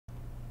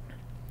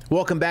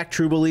Welcome back,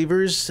 True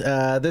Believers.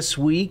 This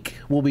week,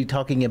 we'll be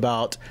talking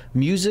about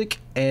music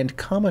and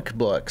comic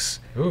books.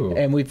 Ooh.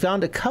 And we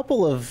found a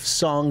couple of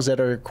songs that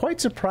are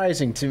quite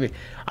surprising to me.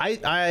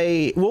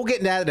 We'll get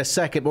into that in a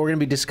second, but we're going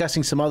to be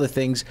discussing some other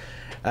things.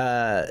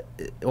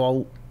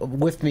 Well,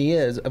 with me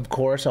is, of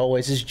course,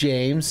 always is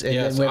James. And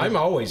yes, I'm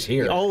always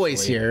here.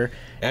 Always here.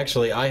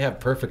 Actually, I have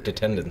perfect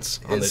attendance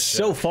on this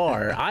show. So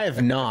far, I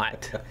have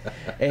not.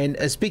 And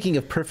speaking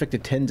of perfect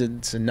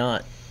attendance and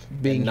not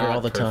being here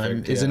all the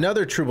time, is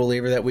another True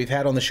Believer that we've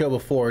had on the show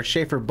before,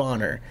 Schaefer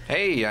Bonner.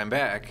 Hey, I'm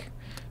back.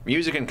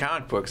 Music and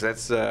comic books,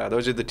 those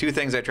are the two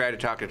things I try to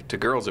talk to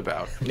girls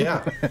about.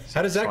 Yeah.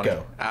 How does that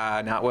go?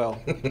 Not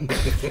well.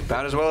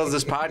 About as well as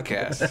this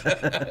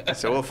podcast.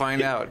 So we'll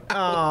find out.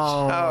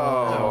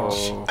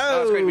 Oh.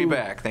 It's great to be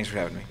back. Thanks for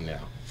having me. No.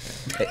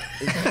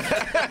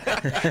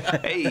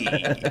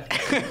 Hey.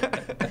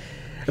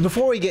 And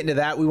before we get into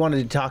that, we wanted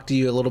to talk to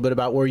you a little bit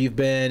about where you've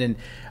been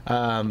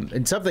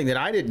and something that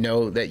I didn't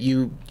know, that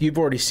you've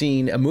already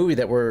seen a movie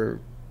that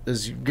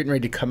is getting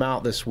ready to come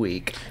out this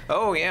week.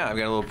 Oh yeah, I've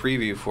got a little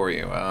preview for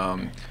you.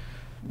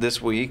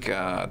 This week,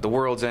 The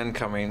World's End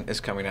is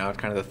coming out,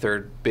 kind of the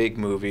third big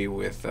movie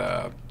with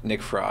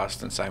Nick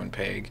Frost and Simon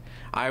Pegg.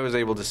 I was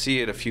able to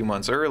see it a few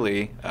months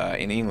early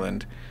in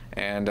England,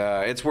 and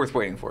it's worth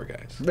waiting for,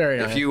 guys. Very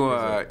nice.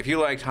 If you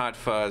liked Hot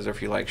Fuzz or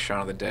if you like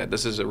Shaun of the Dead,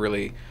 this is a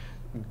really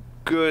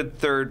good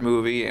third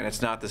movie, and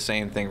it's not the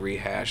same thing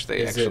rehashed.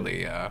 They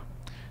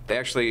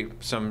actually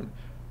some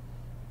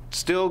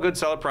still good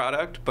solid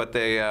product, but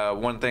they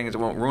one thing that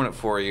won't ruin it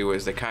for you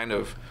is they kind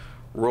of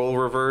role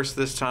reverse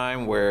this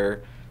time,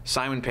 where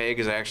Simon Pegg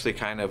is actually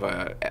kind of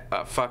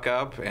a fuck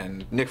up,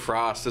 and Nick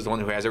Frost is the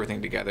one who has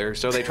everything together.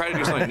 So they try to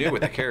do something new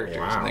with the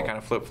characters, and they kind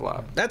of flip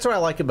flop. That's what I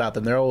like about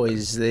them.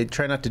 They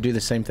try not to do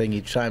the same thing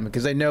each time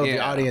because they know the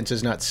audience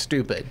is not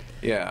stupid.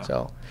 Yeah.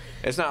 So.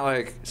 It's not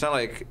like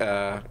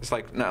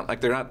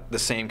they're not the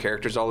same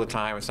characters all the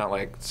time. It's not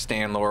like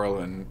Stan Laurel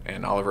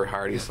and Oliver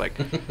Hardy. It's like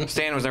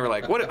Stan was never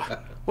like,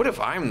 what if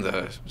I'm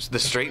the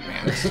straight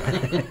man this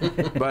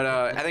time? But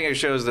I think it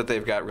shows that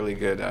they've got really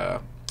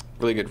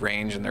good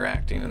range in their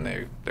acting, and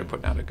they're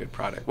putting out a good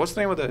product. What's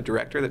the name of the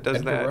director that does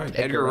Edgar that? Wright.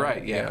 Edgar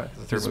Wright. Yeah.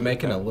 He's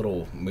making a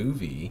little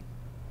movie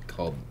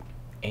called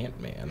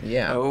Ant-Man.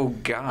 Yeah. Oh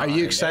God. Are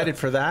you excited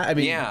for that? I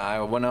mean,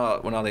 yeah. When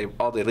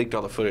they leaked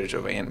all the footage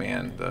of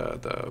Ant-Man,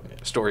 the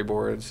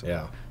storyboards.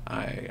 Yeah.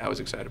 I was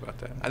excited about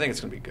that. I think it's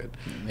gonna be good.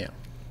 Yeah.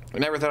 I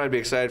never thought I'd be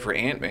excited for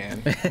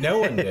Ant-Man. No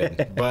one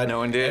did, but no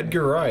one did.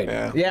 Edgar Wright.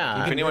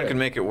 Yeah. If anyone can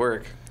make it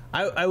work.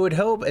 I would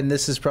hope, and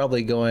this is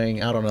probably going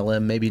out on a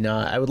limb, maybe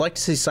not. I would like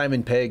to see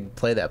Simon Pegg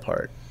play that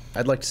part.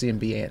 I'd like to see him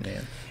be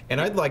Ant-Man. And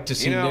I'd like to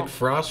see Nick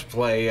Frost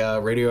play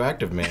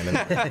Radioactive Man.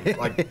 And,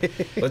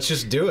 let's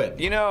just do it.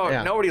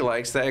 Nobody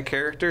likes that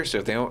character,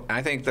 so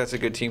I think that's a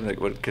good team that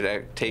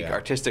could take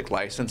artistic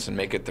license and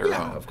make it their own.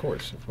 Yeah, of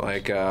course.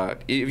 Like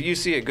if you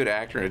see a good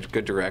actor and a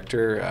good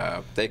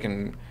director, they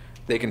can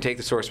take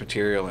the source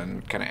material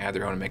and kind of add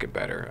their own and make it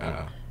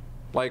better.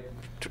 Like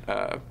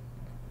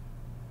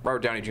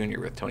Robert Downey Jr.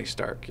 with Tony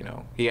Stark.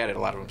 He added a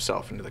lot of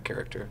himself into the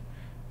character,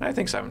 and I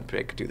think Simon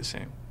Pegg could do the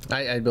same.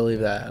 I believe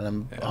that, and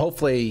I'm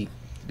hopefully.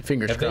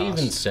 Fingers crossed. Have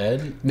they even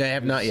said? They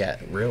have not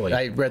yet. Really?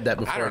 I read that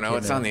before. I don't know.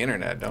 It's on the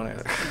internet, don't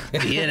it?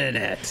 The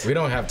internet. We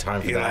don't have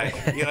time for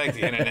that. You like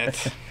the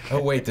internet?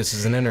 Oh wait, this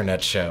is an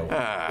internet show.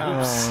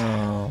 Oops.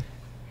 Oh.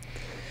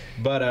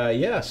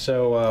 But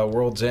so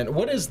World's End.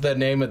 What is the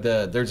name of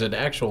there's an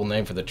actual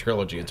name for the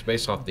trilogy. It's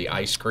based off the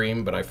ice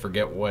cream, but I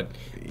forget what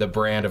the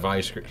brand of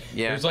ice cream.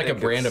 Yeah, there's like a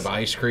brand of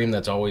ice cream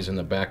that's always in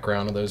the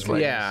background of those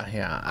movies. Yeah.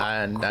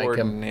 And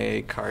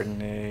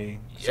Cardinay.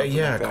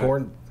 Yeah, like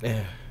corn.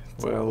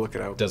 Well, look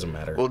it up. Doesn't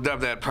matter. We'll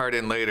dub that part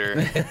in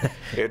later.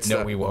 It's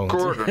no, we won't.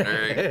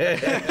 Cardinay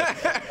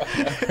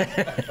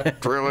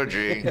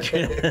trilogy.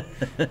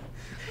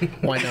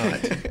 Why not?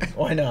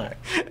 Why not?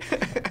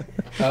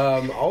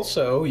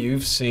 Also,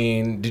 you've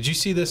seen. Did you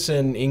see this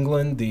in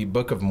England? The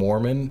Book of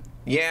Mormon.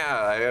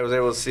 Yeah, I was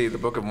able to see the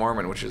Book of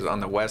Mormon, which is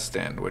on the West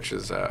End, which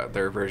is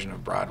their version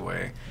of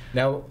Broadway.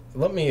 Now,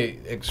 let me,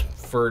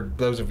 for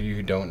those of you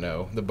who don't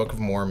know, the Book of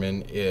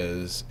Mormon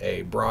is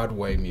a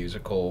Broadway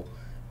musical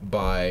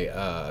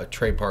by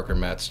Trey Parker,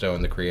 Matt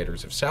Stone, the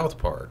creators of South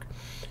Park,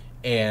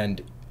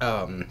 and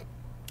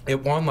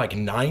it won like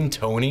 9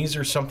 Tonys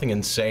or something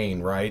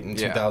insane, right, in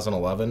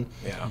 2011.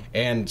 Yeah.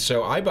 And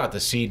so I bought the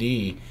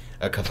CD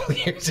a couple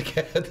of years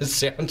ago, the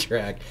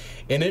soundtrack,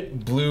 and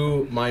it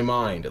blew my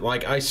mind.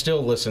 Like, I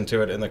still listen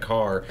to it in the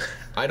car.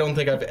 I don't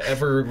think I've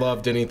ever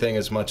loved anything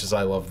as much as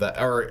I love that,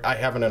 or I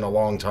haven't in a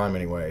long time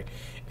anyway.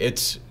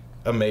 It's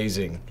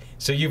amazing.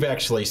 So you've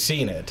actually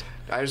seen it.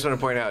 I just want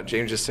to point out,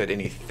 James just said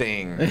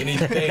anything.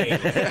 Anything.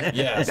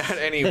 Yes. Not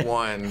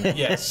anyone.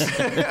 Yes.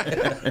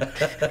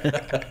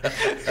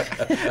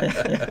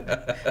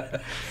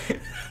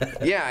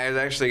 Yeah, I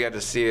actually got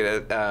to see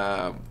it.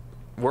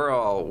 We're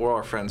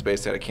all friends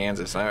based out of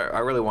Kansas, and I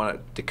really want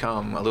it to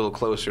come a little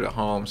closer to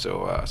home,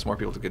 so more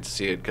people get to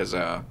see it, because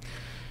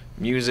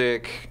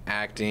music,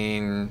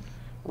 acting,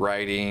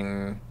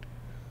 writing,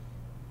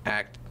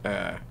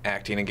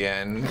 acting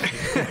again.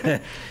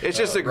 It's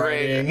just a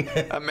great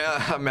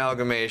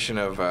amalgamation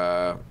of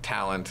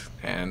talent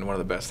and one of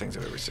the best things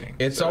I've ever seen.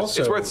 It's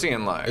worth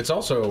seeing live. It's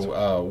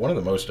also one of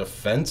the most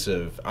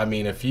offensive. I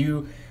mean, if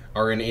you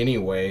are in any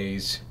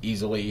ways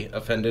easily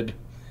offended,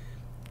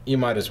 you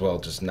might as well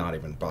just not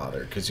even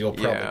bother, because you'll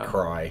probably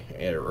cry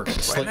or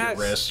slit your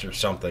wrist or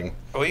something.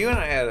 Well, you and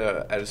I had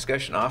a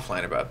discussion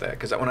offline about that,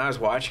 because when I was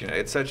watching it,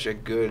 it's such a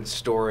good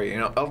story. You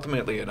know,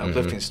 ultimately an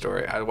uplifting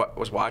story. I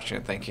was watching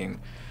it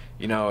thinking,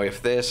 you know,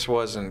 if this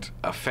wasn't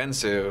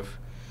offensive,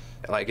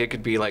 like it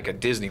could be like a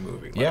Disney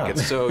movie. Like,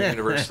 it's so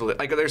universal.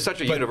 Like there's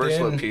such a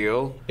universal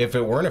appeal. If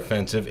it weren't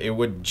offensive, it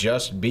would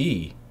just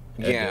be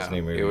a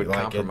Disney movie. It would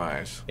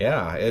compromise.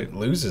 It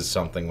loses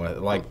something with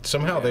it. Like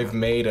somehow they've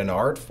made an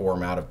art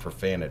form out of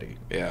profanity.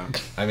 Yeah.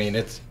 I mean,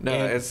 it's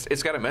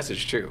got a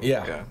message too.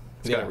 Yeah.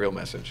 It's got a real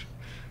message.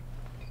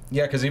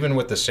 Yeah, because even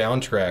with the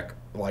soundtrack,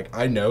 like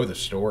I know the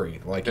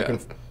story. Like you can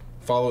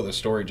follow the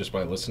story just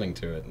by listening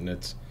to it, and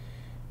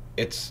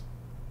it's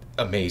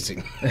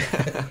amazing. I'll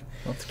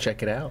have to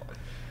check it out.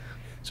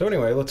 So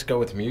anyway, let's go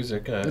with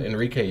music.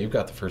 Enrique, you've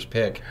got the first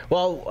pick.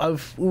 Well,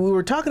 we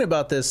were talking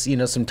about this, you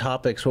know, some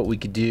topics, what we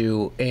could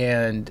do,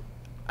 and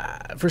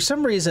for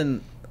some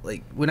reason,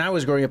 like when I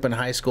was growing up in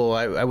high school,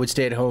 I would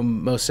stay at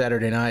home most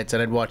Saturday nights,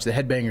 and I'd watch the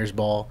Headbangers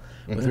Ball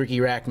with Ricky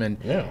Rackman.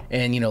 Yeah.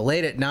 And, you know,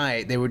 late at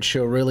night, they would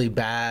show really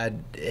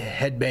bad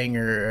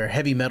headbanger or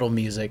heavy metal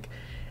music.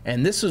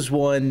 And this was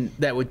one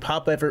that would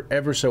pop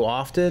ever so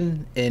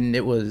often, and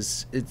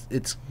it's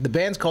the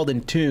band's called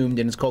Entombed,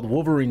 and it's called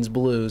Wolverine's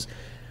Blues.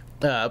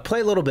 Play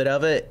a little bit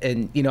of it,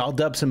 and you know I'll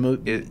dub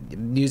some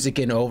music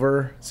in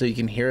over so you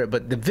can hear it.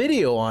 But the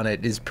video on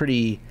it is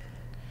pretty.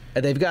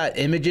 They've got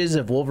images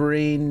of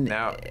Wolverine.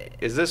 Now,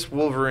 is this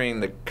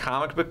Wolverine the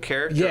comic book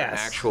character or an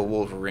actual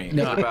Wolverine?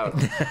 No. It's about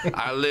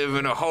I live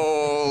in a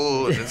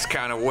hole and it's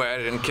kind of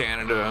wet in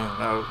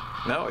Canada.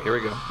 No, here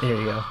we go. Here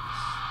you go.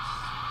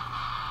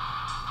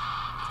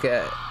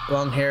 Got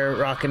long hair,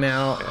 rocking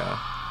out. Yeah.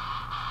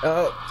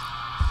 Oh.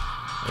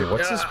 Dude,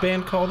 what's this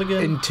band called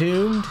again?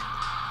 Entombed.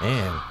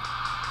 Man.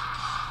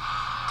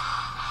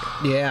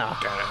 Yeah.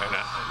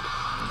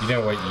 You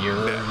know what year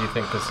you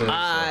think this is?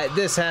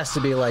 This has to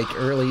be like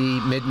early,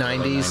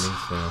 mid-90s.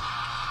 Yeah.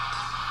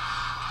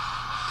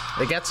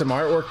 They got some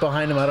artwork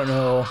behind them. I don't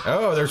know.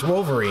 Oh, there's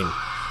Wolverine.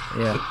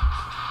 Yeah.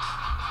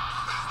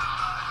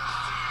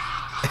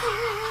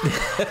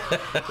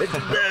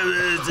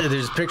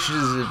 There's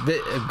pictures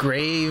of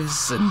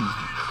graves and.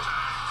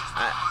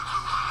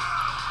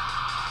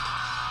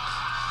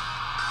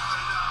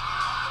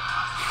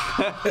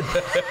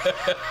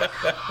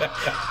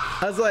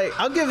 I was like,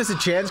 I'll give this a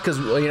chance because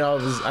you know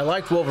I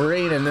liked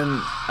Wolverine, and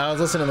then I was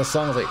listening to the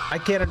song. I was like, I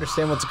can't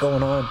understand what's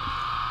going on.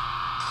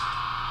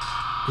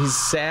 He's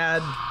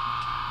sad,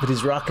 but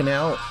he's rocking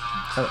out.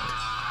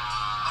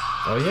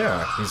 Oh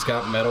yeah, he's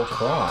got metal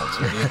claws.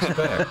 What do you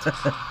expect?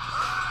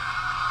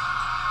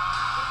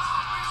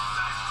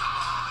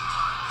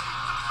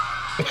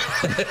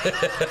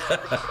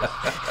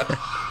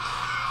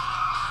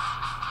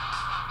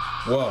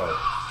 Whoa.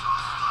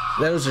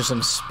 Those are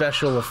some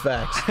special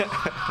effects.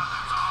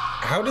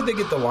 How did they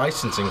get the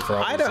licensing for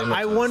all these images?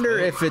 I wonder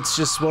if it's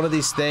just one of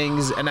these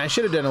things, and I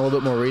should have done a little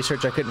bit more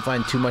research. I couldn't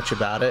find too much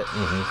about it.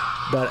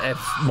 But if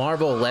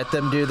Marvel let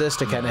them do this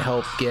to kind of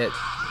help get...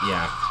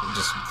 Yeah,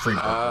 just free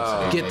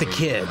publicity. Get the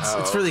kids.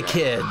 It's for the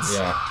kids.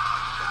 Yeah.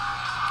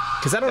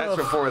 Because I don't know.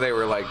 That's before they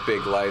were like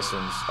big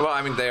license. Well,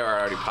 I mean, they are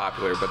already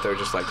popular, but they're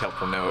just like to help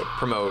promote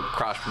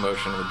cross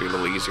promotion would be a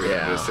little easier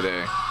than it is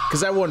today.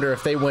 Because I wonder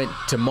if they went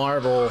to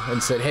Marvel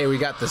and said, "Hey, we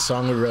got this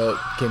song we wrote.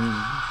 Can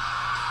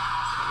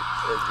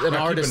an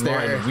artist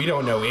there?" Mind, we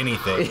don't know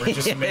anything. We're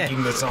just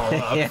making this all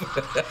up.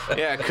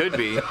 Yeah, it could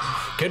be.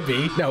 Could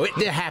be. No, it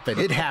happened.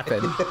 It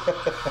happened.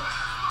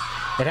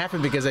 It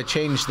happened because I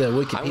changed the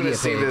Wikipedia I'm gonna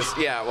see page. this.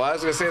 Yeah, well, I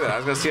was gonna say that. I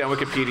was gonna see on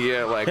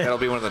Wikipedia, like that'll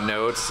be one of the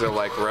notes. They'll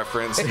like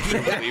reference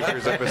True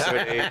Believers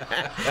episode 8.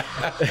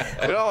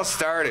 It all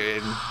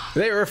started.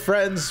 They were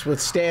friends with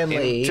Stan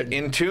Lee.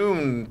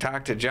 Entombed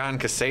talked to John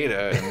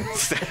Caseta and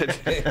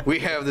said, "We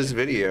have this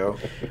video."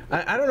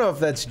 I don't know if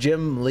that's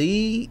Jim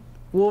Lee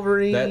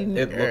Wolverine.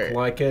 It looked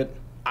like it.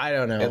 I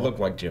don't know. It looked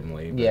like Jim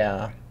Lee.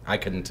 Yeah. I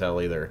couldn't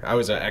tell either. I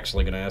was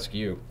actually going to ask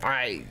you.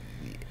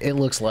 It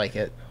looks like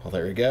it. Well,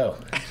 there you go.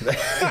 We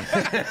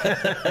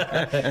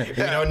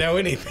don't know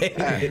anything.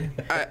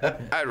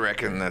 I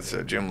reckon that's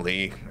Jim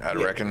Lee. I'd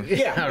reckon.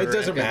 Yeah, it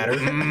doesn't matter.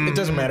 It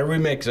doesn't matter. We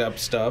make up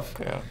stuff.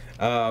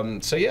 Yeah.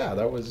 So yeah,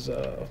 that was.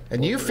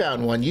 And you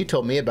found one. You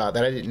told me about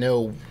that. I didn't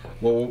know.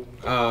 Well,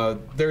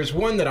 there's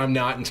one that I'm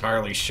not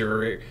entirely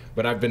sure,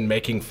 but I've been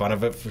making fun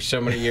of it for so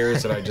many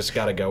years that I just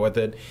got to go with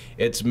it.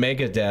 It's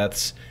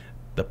Megadeth's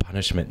 "The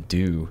Punishment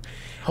Due."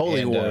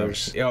 Holy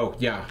Wars. Oh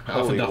yeah,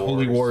 off of the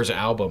Holy Wars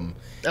album.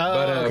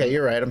 Oh, okay,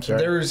 you're right. I'm sorry.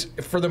 There's,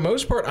 for the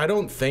most part, I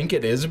don't think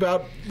it is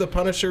about the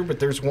Punisher, but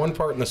there's one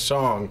part in the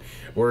song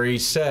where he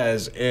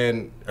says,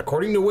 and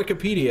according to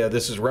Wikipedia,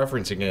 this is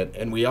referencing it,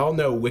 and we all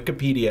know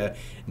Wikipedia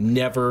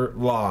never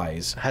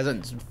lies.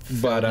 Hasn't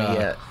But found me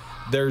yet.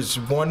 there's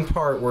one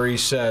part where he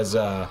says,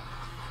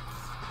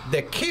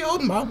 that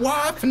killed my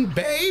wife and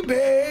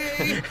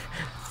baby.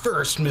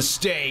 First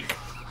mistake.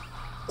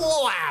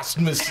 Last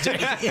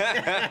mistake.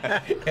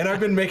 And I've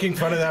been making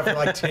fun of that for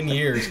like 10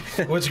 years.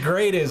 What's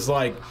great is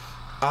like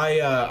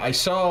I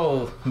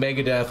saw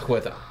Megadeth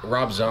with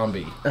Rob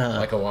Zombie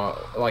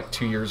like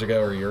 2 years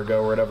ago or a year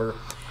ago or whatever,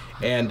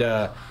 and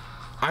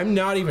I'm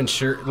not even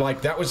sure,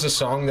 like, that was the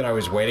song that I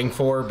was waiting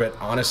for, but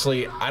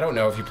honestly I don't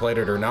know if you played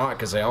it or not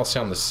because they all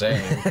sound the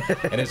same.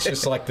 And it's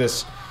just like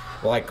this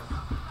like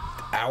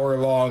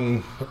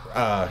hour-long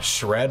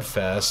shred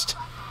fest.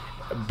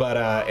 But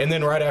and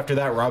then right after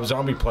that, Rob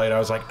Zombie played. I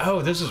was like,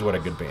 "Oh, this is what a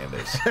good band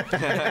is."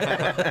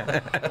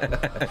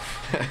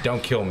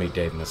 Don't kill me,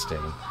 Dave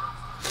Mustaine.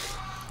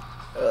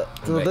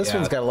 Well, this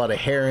one's got a lot of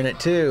hair in it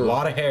too. A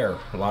lot of hair.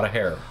 A lot of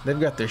hair. They've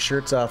got their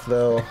shirts off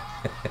though.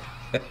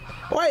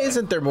 Why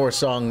isn't there more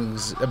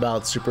songs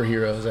about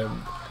superheroes?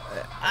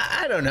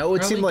 I don't know. It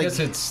would seem like because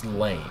it's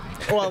lame.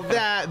 Well,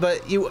 that,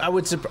 but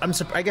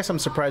I guess I'm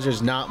surprised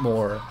there's not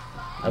more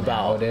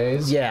about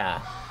nowadays. Yeah.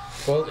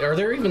 Well, are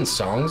there even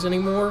songs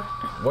anymore?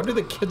 What do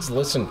the kids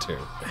listen to?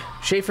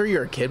 Schaefer,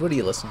 you're a kid. What do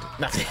you listen to?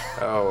 Nothing.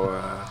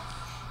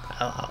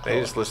 They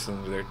just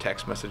listen to their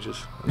text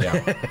messages.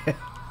 Yeah.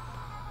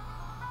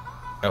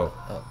 Oh,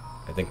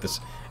 I think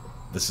this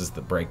is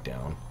the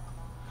breakdown.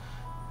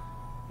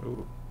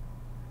 Ooh.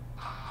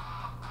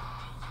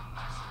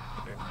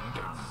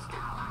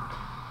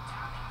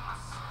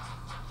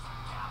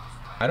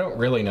 I don't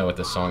really know what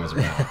this song is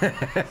about.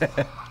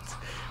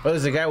 Well,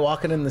 there's a guy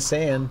walking in the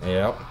sand.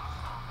 Yep.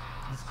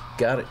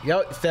 Got it. Yo,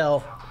 it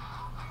fell.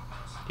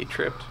 He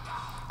tripped.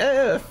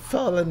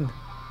 Fallen.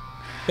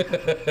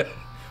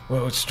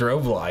 Whoa,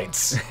 strobe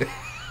lights.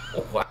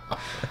 Wow.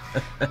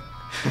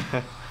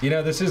 You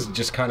know, this is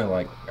just kind of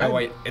like... Oh,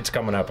 wait, it's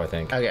coming up, I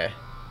think. Okay.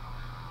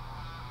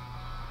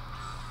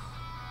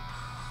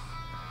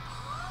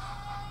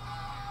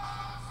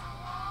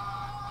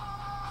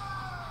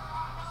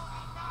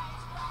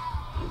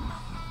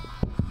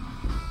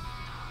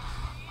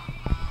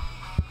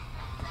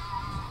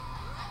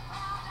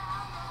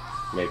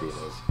 Maybe it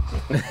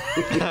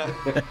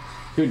is.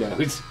 Who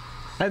knows?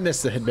 I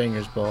missed the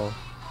Headbangers Ball.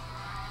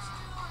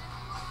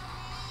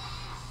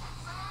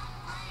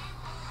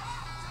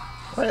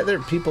 Why are there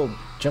people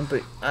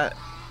jumping?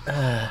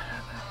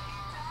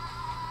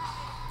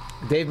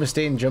 Dave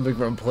Mustaine jumping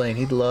from a plane.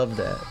 He'd love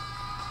that.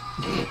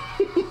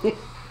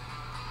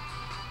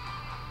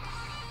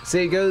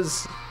 See, it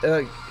goes...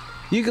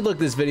 you could look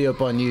this video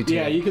up on YouTube.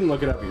 Yeah, you can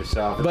look it up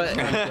yourself. But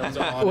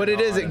what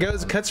it is, it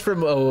cuts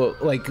from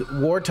like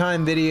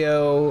wartime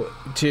video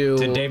to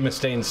Dave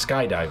Mustaine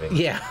skydiving.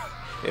 Yeah.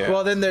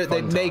 Well, then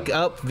they make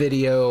up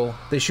video.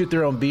 They shoot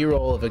their own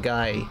B-roll of a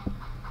guy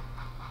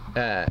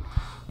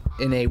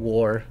in a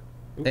war,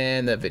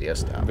 and the video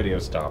stopped. Video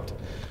stopped.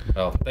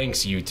 Well, thanks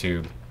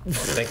YouTube.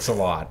 Thanks a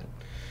lot.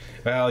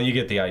 Well, you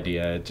get the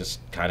idea. It just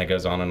kind of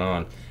goes on and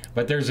on.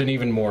 But there's an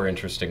even more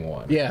interesting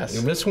one. Yes.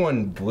 And this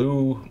one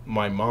blew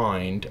my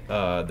mind.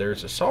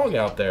 There's a song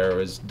out there. It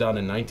was done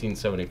in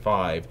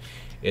 1975.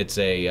 It's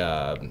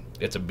a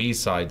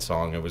B-side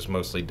song. It was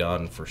mostly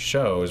done for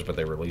shows, but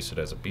they released it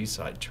as a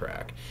B-side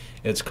track.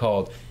 It's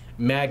called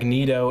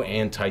Magneto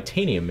and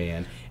Titanium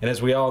Man. And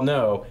as we all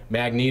know,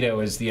 Magneto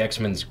is the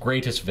X-Men's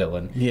greatest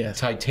villain. Yes.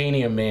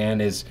 Titanium Man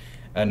is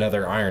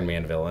another Iron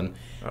Man villain.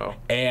 Oh.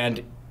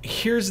 And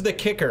here's the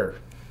kicker.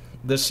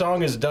 The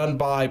song is done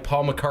by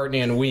Paul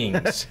McCartney and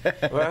Wings.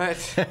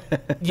 What?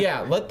 Yeah,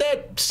 let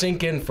that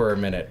sink in for a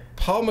minute.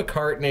 Paul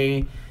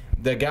McCartney,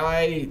 the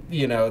guy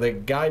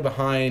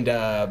behind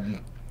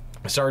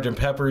Sgt.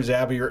 Pepper's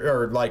Abbey,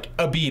 or like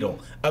a Beatle.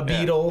 A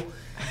Beatle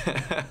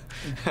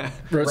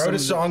wrote a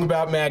song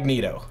about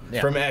Magneto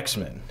from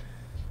X-Men.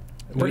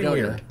 Pretty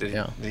weird.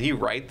 Did he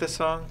write the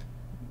song?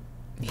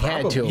 He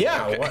had to.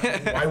 Yeah,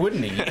 why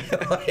wouldn't he?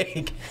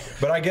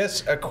 But I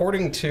guess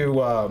according to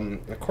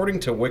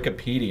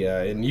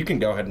Wikipedia, and you can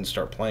go ahead and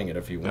start playing it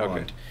if you want.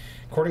 Okay.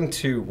 According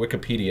to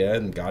Wikipedia,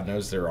 and God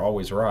knows they're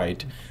always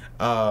right,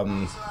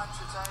 Paul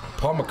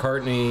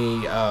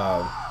McCartney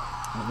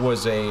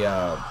was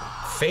a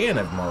fan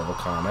of Marvel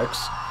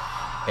Comics,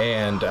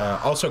 and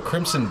also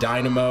Crimson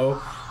Dynamo,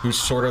 who's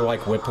sort of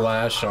like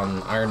Whiplash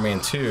on Iron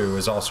Man 2,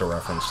 is also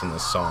referenced in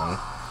this song.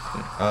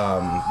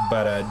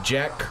 But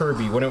Jack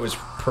Kirby, when it was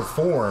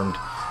performed,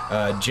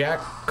 Jack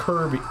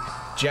Kirby,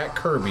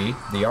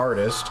 the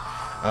artist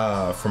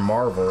from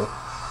Marvel,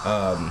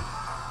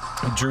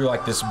 drew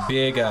like this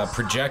big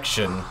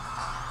projection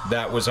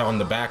that was on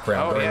the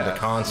background during the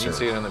concert. You can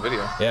see it in the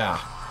video. Yeah,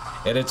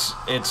 and it's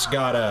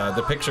got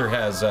the picture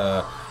has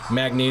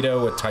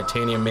Magneto with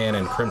Titanium Man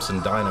and Crimson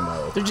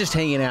Dynamo. They're just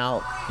hanging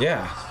out.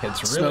 Yeah,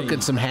 it's really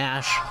smoking some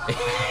hash.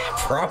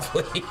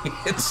 Probably.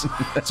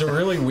 It's a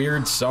really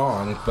weird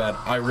song, but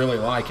I really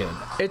like it.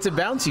 It's a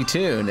bouncy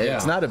tune. Yeah.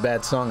 It's not a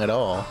bad song at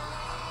all.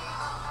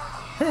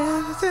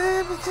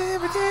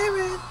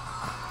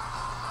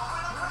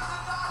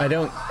 I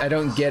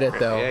don't get it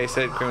though. Yeah, he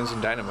said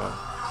Crimson Dynamo.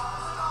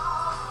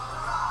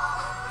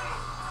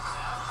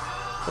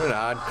 What an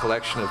odd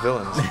collection of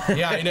villains.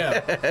 Yeah, I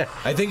know.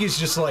 I think he's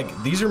just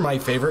like, these are my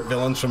favorite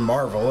villains from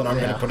Marvel, and I'm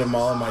going to put them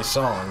all in my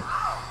song.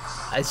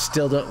 I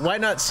still don't. Why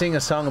not sing a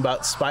song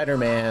about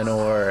Spider-Man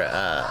or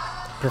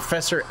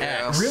Professor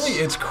X? Really,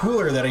 it's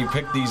cooler that he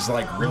picked these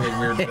like really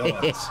weird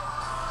villains.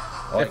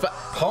 Like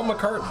Paul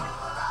McCartney.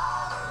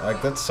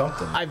 Like, that's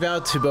something. I vow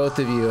to both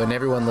of you and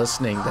everyone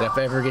listening that if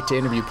I ever get to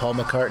interview Paul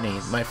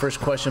McCartney, my first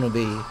question will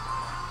be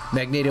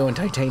Magneto and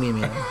Titanium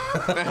Man.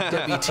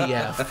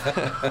 WTF.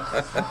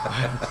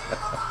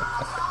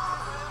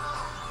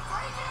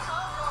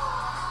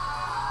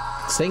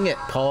 Sing it,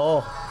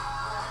 Paul.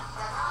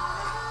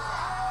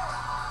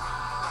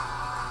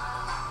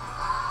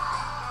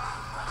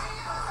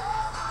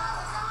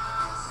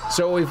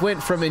 So we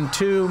went from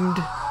Entombed,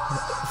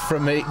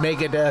 from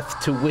Megadeth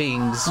to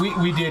Wings.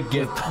 We did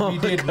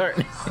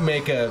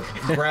make a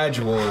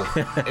gradual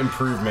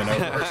improvement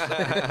over.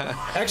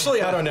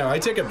 Actually, I don't know. I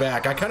take it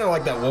back. I kind of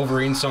like that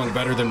Wolverine song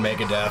better than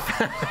Megadeth.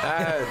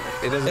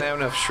 It doesn't have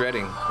enough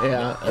shredding.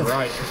 Yeah.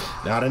 Right.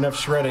 Not enough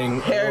shredding.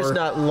 Hair's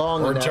not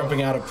long or enough. Or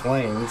jumping out of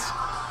planes.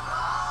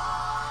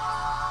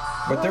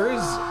 But there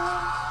is...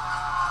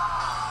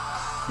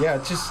 Yeah,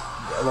 it's just,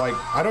 like,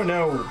 I don't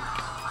know...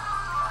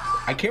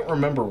 I can't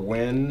remember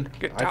when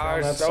Guitar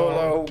I found that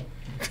solo song.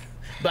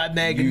 By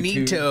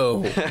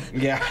Magneto.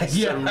 Yeah.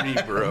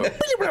 Cerebro.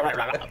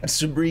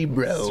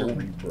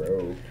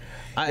 Cerebro.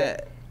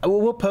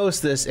 We'll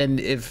post this, and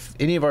if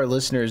any of our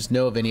listeners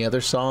know of any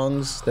other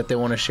songs that they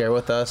want to share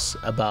with us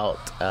about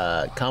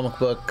comic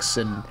books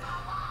and...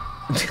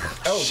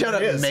 Shut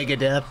up,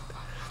 Megadeth.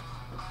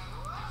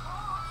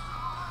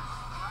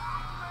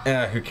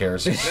 Who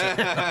cares?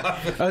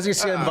 I was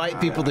just going to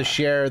invite people to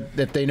share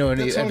that they know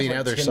any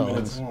other 10 songs.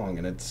 minutes long,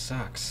 and it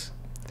sucks.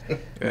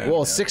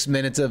 Well, 6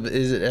 minutes of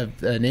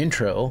an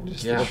intro.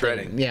 Just the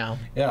shredding. Yeah.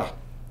 Yeah.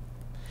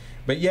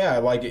 But yeah,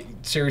 like,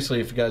 seriously,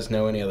 if you guys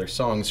know any other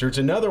songs, there's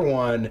another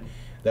one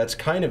that's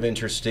kind of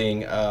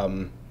interesting.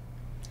 And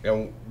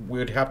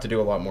we'd have to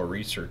do a lot more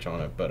research on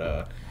it,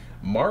 but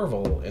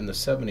Marvel in the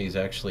 70s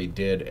actually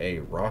did a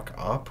rock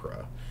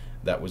opera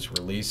that was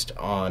released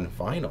on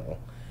vinyl.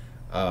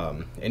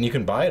 And you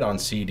can buy it on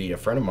CD. A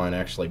friend of mine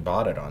actually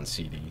bought it on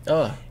CD.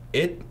 Oh.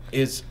 It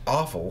is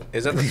awful.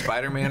 Is that the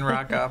Spider-Man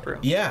rock opera?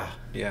 Yeah.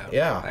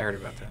 Yeah. I heard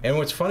about that. And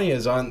what's funny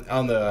is on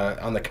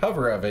the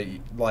cover of it,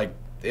 like,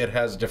 it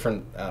has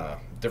different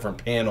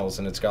panels,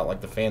 and it's got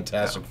like the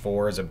Fantastic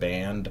Four as a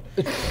band,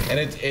 and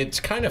it's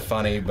kind of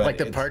funny, but like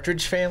the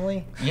Partridge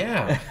Family.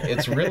 Yeah,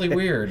 it's really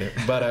weird.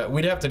 But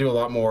we'd have to do a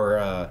lot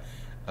more.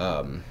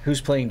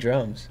 Who's playing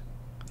drums?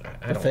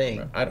 I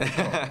don't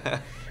know.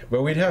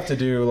 But we'd have to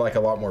do like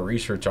a lot more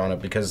research on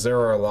it because there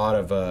are a lot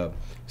of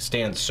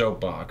Stan's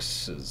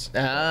soapboxes.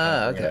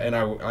 Okay. And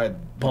I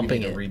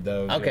pumping need to it. read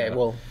those. Okay, yeah.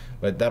 well.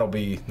 But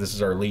this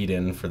is our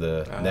lead-in for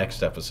the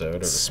next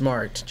episode.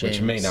 Smart, James.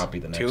 Which may not be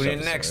the next episode. Tune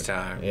in next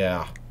time.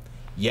 Yeah.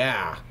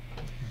 Yeah.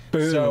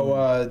 Boom.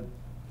 So,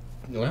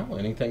 well,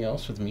 anything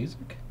else with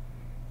music?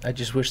 I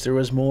just wish there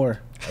was more.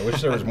 I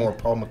wish there was more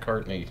Paul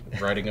McCartney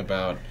writing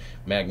about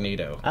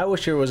Magneto. I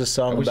wish there was a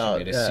song about...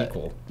 he made a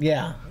sequel.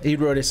 Yeah. He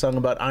wrote a song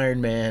about Iron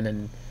Man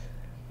and...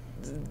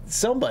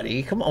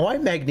 Somebody. Come on. Why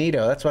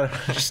Magneto? That's what I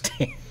don't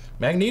understand.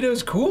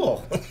 Magneto's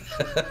cool.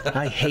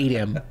 I hate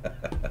him.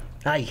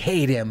 I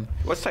hate him.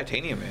 What's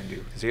Titanium Man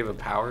do? Does he have a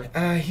power?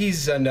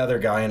 He's another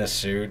guy in a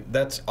suit.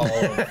 That's all.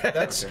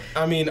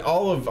 I mean,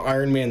 all of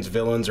Iron Man's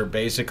villains are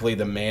basically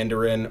the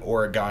Mandarin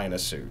or a guy in a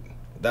suit.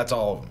 That's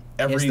all of them.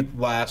 Every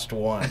last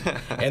one.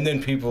 And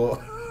then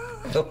people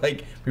are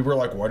like,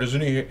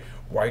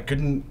 why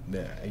couldn't,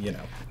 you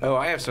know. Oh,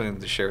 I have something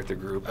to share with the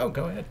group. Oh,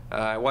 go ahead.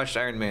 I watched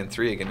Iron Man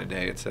 3 again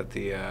today. It's at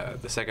the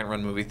second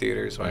run movie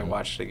theater, so I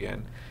watched it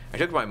again. I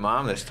took my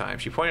mom this time.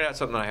 She pointed out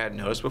something I hadn't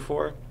noticed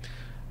before.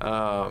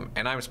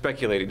 And I'm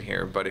speculating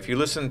here, but if you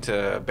listen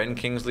to Ben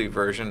Kingsley's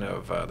version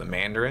of the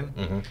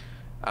Mandarin,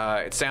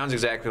 it sounds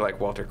exactly like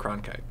Walter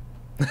Cronkite.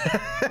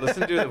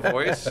 Listen to the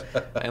voice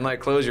and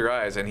like close your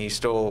eyes, and he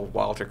stole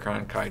Walter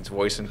Cronkite's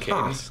voice and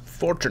cadence.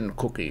 Fortune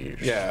cookies.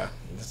 Yeah,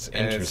 That's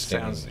and it interesting.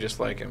 sounds just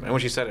like him. And when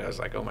she said it, I was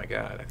like, "Oh my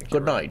god!" I think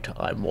Good you're right. night.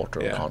 I'm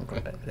Walter Yeah.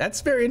 Cronkite.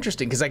 That's very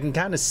interesting because I can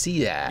kind of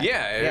see that.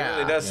 Yeah, it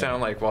really does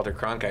sound like Walter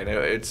Cronkite.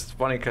 It's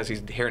funny because he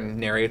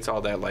narrates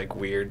all that like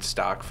weird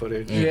stock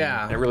footage.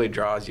 Yeah. and it really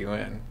draws you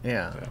in.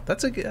 Yeah, So,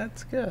 that's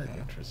good.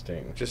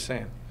 Interesting. just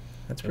saying.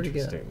 That's pretty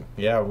good. Interesting.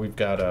 Yeah, we've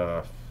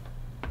got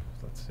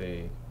let's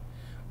see.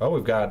 Well,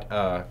 we've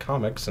got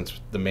comics since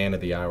the man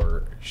of the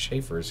hour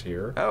Schaefer's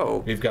here.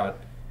 Oh. We've got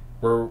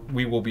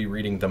we will be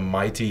reading The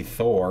Mighty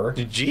Thor.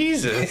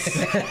 Jesus.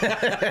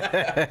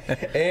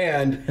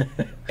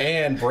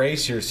 and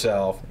brace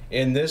yourself.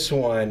 In this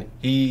one,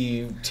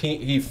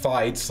 he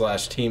fights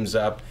 / teams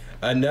up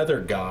another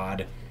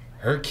god,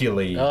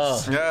 Hercules.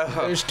 Oh,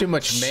 Oh. there's too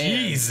much man.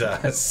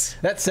 Jesus.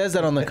 That says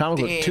that on the comic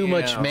book. Too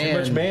much Damn. man. Too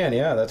much man,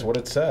 yeah, that's what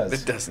it says.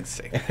 It doesn't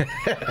say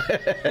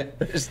that.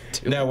 There's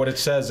too No, what it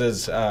says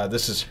is,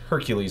 this is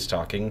Hercules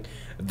talking.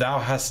 Thou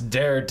hast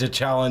dared to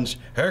challenge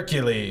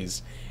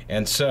Hercules,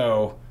 and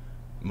so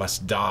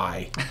must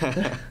die.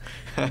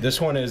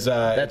 This one is.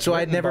 That's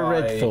why I'd never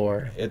read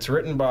Thor. It's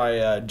written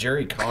by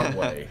Jerry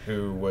Conway,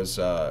 who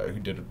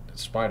did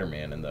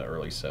Spider-Man in the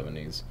early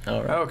 '70s.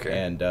 All right. Okay.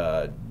 And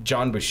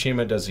John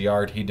Buscema does the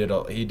art. He did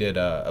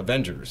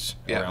Avengers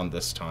around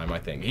this time, I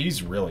think.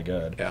 He's really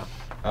good. Yeah.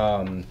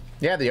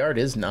 Yeah, the art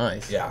is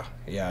nice. Yeah.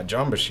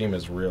 John Buscema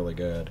is really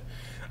good.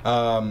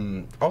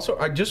 Also,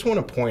 I just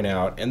want to point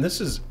out, and this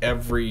is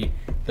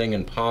everything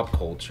in pop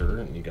culture,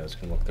 and you guys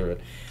can look through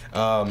it.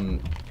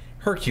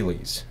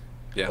 Hercules.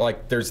 Yeah.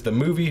 Like, there's the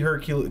movie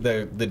Hercules,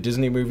 the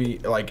Disney movie,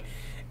 like,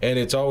 and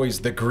it's always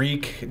the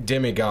Greek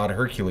demigod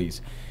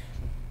Hercules.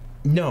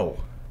 No,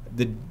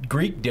 the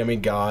Greek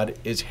demigod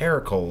is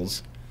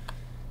Heracles.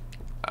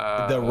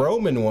 The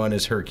Roman one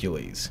is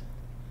Hercules.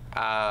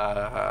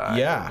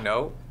 Yeah.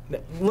 No.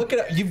 Look it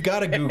up. You've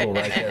got to Google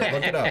right there.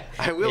 Look it up.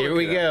 I will. Here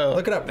we go.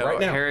 Look it up No, right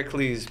now.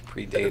 Heracles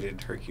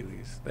predated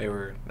Hercules. They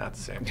were not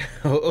the same.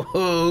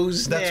 Oh,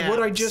 snaps. That's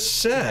what I just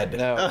said.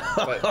 No,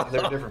 but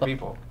they're different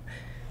people.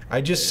 I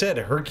just said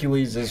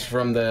Hercules is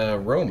from the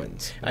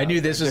Romans. I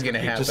knew this was going to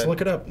happen. Just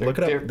look it up. Look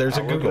it up. There's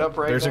a I'll look Google. it up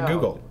right There's now. a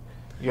Google.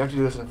 You have to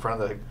do this in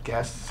front of the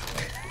guests.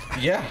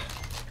 Yeah.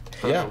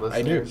 Yeah, the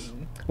I do. listeners.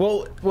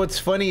 Well, what's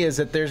funny is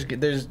that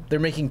they're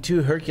making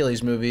 2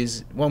 Hercules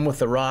movies, one with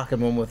The Rock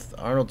and one with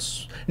Arnold.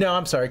 No,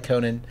 I'm sorry,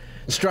 Conan.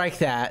 Strike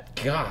that.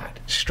 God.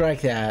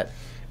 Strike that.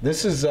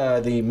 This is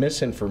the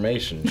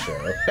misinformation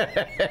show.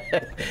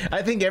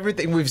 I think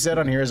everything we've said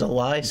on here is a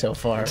lie so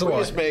far. It's a We lie.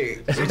 just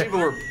make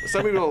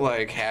some people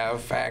like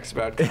have facts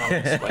about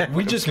comics. Like,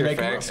 We just obscure make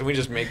 'em facts, up. and we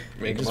just make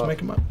Just them make up.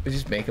 them up. We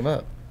just make them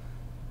up.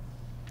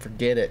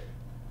 Forget it.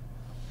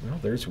 Well,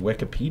 there's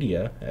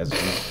Wikipedia, as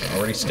we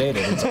already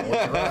stated. It's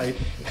always right.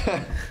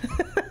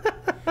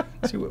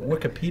 Let's see what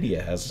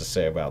Wikipedia has to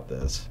say about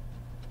this.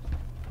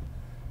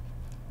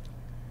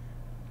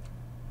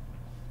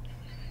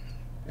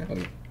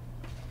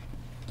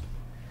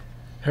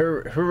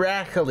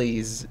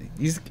 Heracles.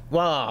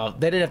 Wow,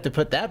 they didn't have to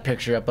put that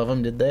picture up of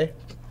him, did they?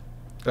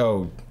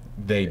 Oh,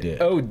 they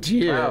did. Oh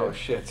dear. Oh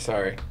shit!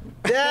 Sorry.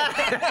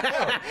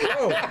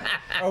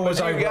 Oh, was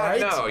I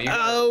right? No, you got,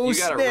 Oh you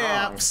got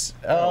snaps.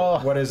 it wrong.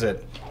 Oh. What is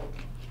it?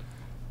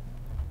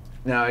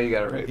 No, you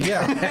got it right.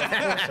 Yeah, of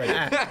course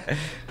I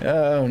did.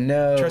 Oh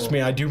no. Trust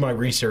me, I do my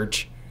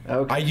research.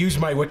 Okay. I use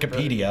my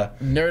Wikipedia.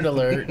 Nerd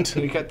alert.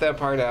 Can you cut that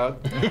part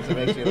out? 'Cause it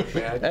makes me look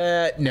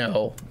bad.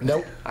 No.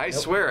 Nope. I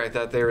swear I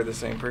thought they were the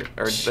same person,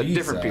 or the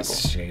different people.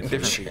 Jesus, Shane.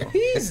 Different people.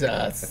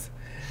 Jesus.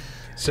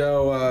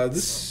 So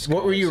this.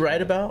 What were you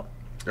right about?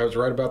 I was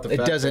right about the It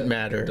fact doesn't that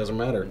matter. It doesn't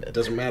matter. It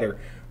doesn't matter.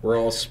 We're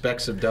all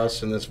specks of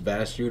dust in this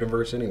vast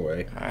universe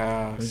anyway.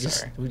 Oh,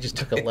 sorry. We just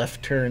took a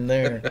left turn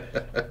there.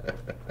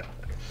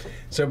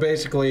 So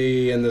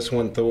basically, in this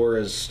one, Thor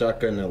is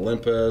stuck in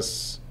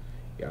Olympus.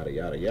 Yada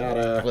yada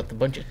yada. With a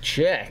bunch of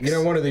chicks. You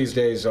know, one of these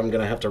days I'm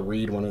gonna have to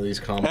read one of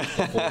these comics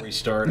before we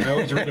start. I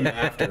always read them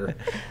after.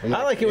 I'm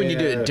I like it when you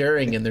do yeah. it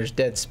during and there's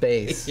dead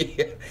space.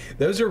 Yeah.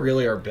 Those are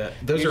really our best.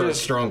 Those You are our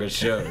just- strongest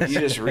shows. You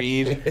just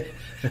read.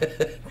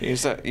 You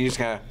just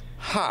kind of,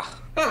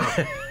 ha.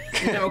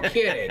 No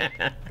kidding.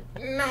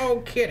 No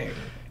kidding.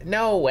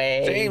 No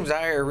way. James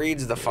Iyer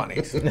reads the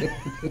funnies.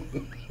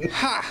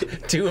 Ha!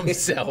 To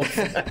himself.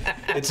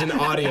 It's an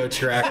audio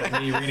track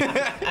of me reading.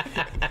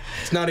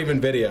 It's not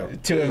even video.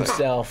 To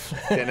himself.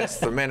 Dennis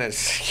the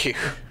Menace.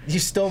 You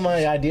stole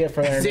my idea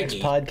for our next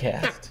Ziggy.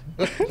 podcast.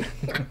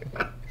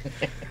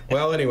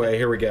 Well, anyway,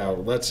 here we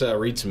go. Let's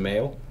read some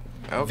mail.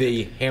 Okay.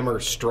 The hammer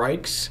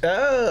strikes.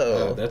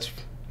 Oh.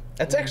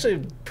 That's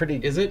actually pretty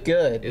Is it?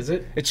 good. Is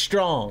it? It's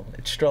strong.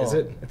 It's strong. Is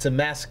it? It's a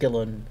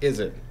masculine. Is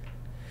it?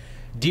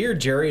 Dear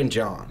Jerry and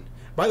John.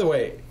 By the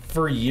way,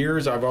 for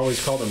years I've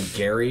always called him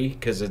Gary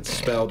because it's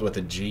spelled with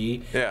a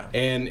G. Yeah.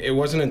 And it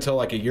wasn't until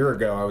like a year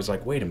ago I was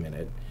like, wait a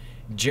minute.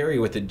 Jerry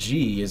with a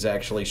G is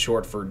actually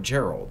short for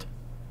Gerald.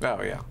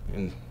 Oh, yeah.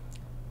 And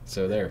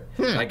so there.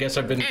 I guess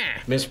I've been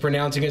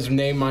mispronouncing his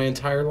name my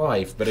entire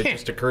life, but it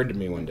just occurred to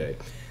me one day.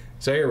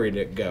 So here we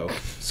go.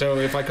 So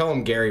if I call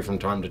him Gary from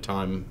time to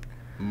time,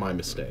 my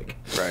mistake.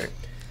 Right.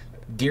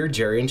 Dear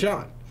Jerry and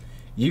John,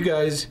 you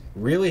guys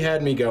really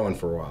had me going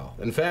for a while.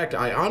 In fact,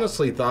 I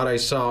honestly thought I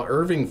saw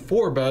Irving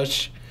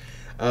Forbush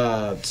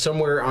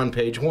somewhere on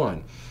page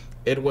 1.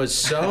 It was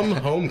some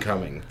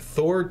homecoming.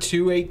 Thor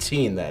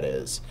 218, that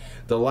is.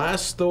 The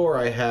last Thor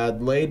I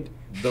had laid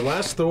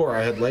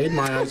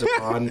my eyes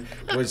upon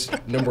was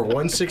number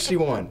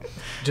 161,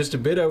 just a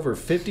bit over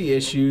 50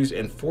 issues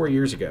and 4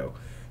 years ago.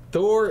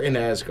 Thor in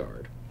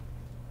Asgard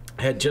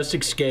had just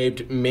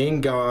escaped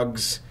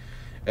Mangog's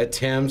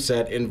attempts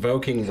at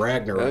invoking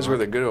Ragnarok. Those were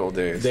the good old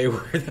days. They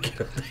were the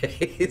good old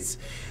days.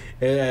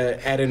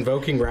 At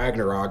invoking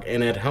Ragnarok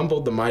and had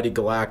humbled the mighty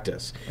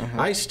Galactus.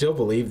 I still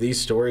believe these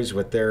stories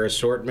with their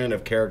assortment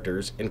of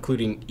characters,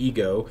 including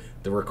Ego,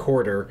 the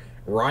Recorder,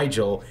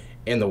 Rigel,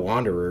 and the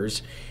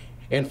Wanderers,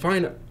 and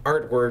fine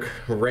artwork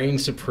reign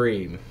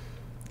supreme.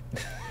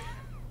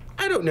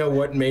 I don't know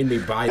what made me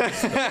buy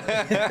this.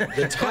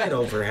 The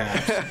title,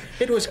 perhaps.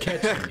 It was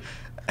catchy.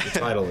 The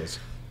title is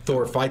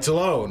Thor Fights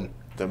Alone.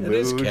 The It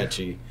is mood.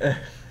 catchy.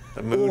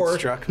 The mood Or-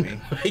 struck me.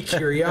 My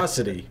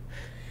curiosity.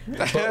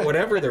 But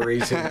whatever the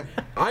reason,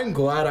 I'm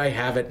glad I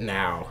have it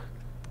now.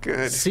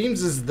 Good.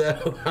 Seems as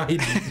though I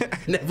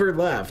never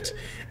left.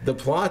 The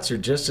plots are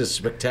just as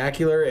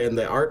spectacular and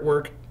the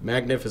artwork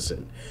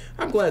magnificent.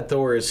 I'm glad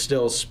Thor is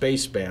still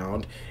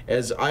spacebound,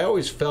 as I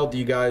always felt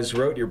you guys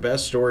wrote your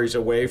best stories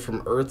away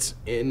from Earth's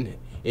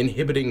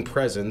inhibiting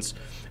presence,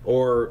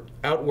 or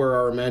out where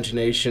our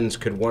imaginations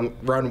could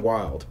run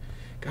wild.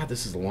 God,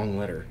 this is a long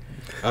letter.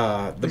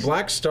 The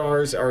Black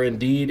Stars are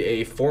indeed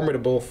a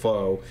formidable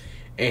foe,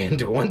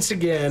 and once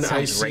again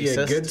I see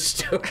a good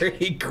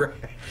story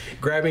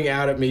grabbing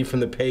out at me from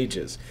the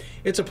pages.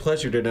 It's a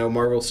pleasure to know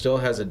Marvel still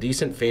has a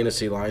decent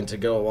fantasy line to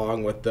go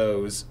along with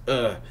those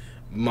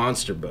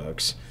monster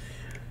books.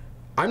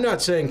 I'm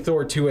not saying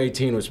Thor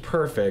 218 was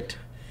perfect,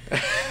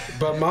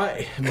 but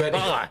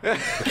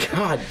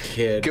God,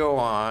 kid, Go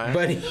on.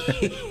 but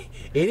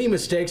any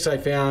mistakes I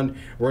found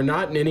were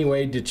not in any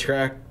way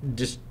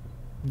detracting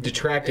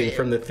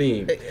from the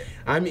theme.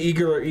 I'm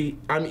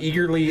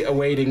eagerly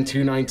awaiting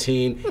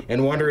 219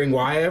 and wondering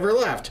why I ever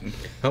left.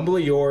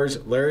 Humbly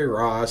yours, Larry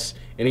Ross,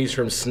 and he's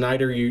from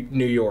Snyder,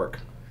 New York.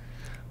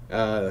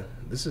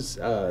 This is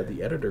the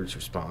editor's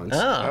response.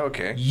 Oh.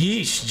 Okay.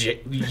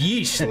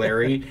 Yeesh,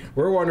 Larry.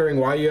 We're wondering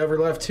why you ever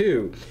left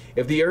too.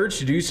 If the urge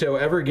to do so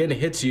ever again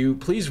hits you,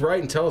 please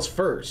write and tell us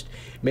first.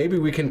 Maybe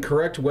we can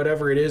correct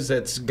whatever it is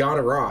that's gone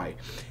awry.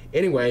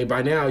 Anyway,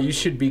 by now you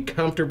should be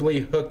comfortably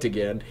hooked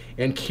again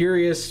and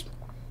curious.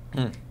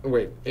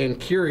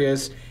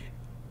 Curious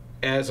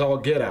as all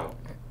get out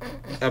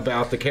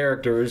about the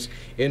characters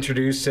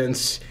introduced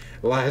since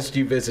last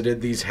you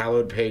visited these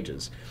hallowed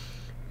pages.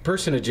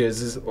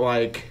 Personages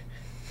like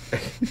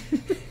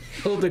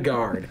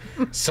Hildegard,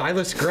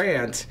 Silas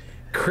Grant,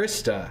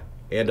 Krista,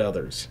 and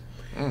others.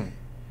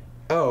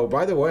 Oh,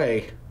 by the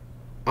way,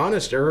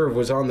 Honest Irv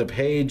was on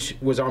page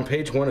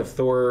 1 of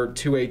Thor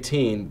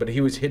 218, but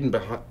he was hidden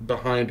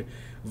behind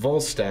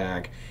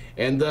Volstagg,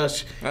 and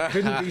thus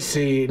couldn't be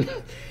seen.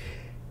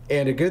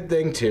 And a good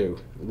thing too.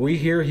 We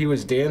hear he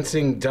was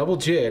dancing double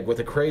jig with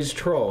a crazed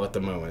troll at the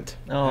moment.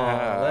 Oh,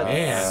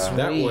 that's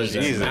That was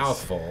a Jesus.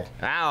 mouthful.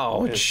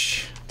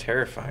 ouch.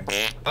 Terrifying.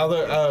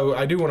 Although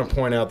I do want to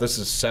point out this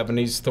is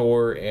 70s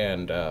Thor,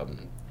 and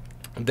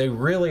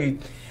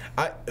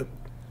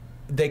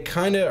they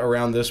kind of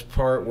around this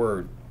part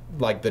were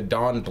like the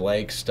Dawn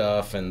Blake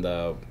stuff and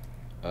the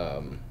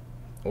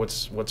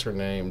what's her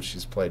name?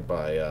 She's played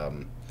by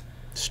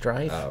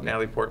Strife.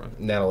 Natalie Portman.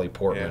 Natalie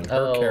Portman. Yeah.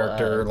 Her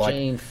character, like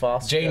Jane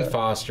Foster. Jane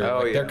Foster. Oh,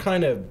 like,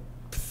 yeah.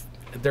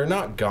 they're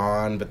not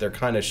gone, but they're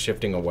kind of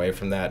shifting away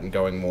from that and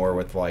going more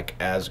with like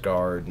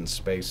Asgard and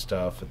space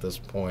stuff at this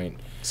point.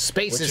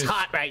 Space Which is is-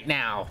 hot right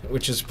now.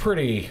 Which is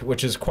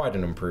quite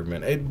an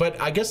improvement. But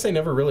I guess they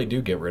never really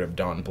do get rid of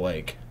Don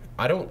Blake.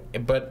 I don't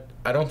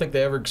think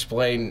they ever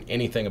explain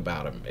anything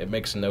about him. It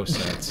makes no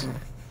sense.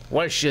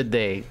 What should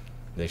they?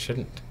 They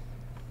shouldn't.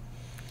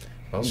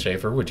 Well,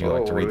 Schaefer, would you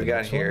like to what read do the we got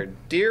next here? one?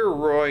 Dear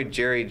Roy,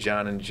 Jerry,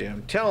 John, and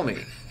Jim, tell me,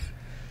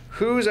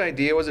 whose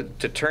idea was it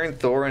to turn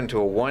Thor into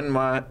a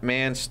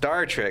one-man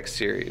Star Trek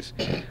series?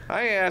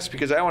 I ask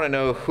because I want to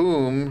know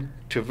whom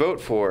to vote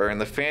for in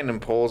the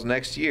fandom polls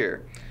next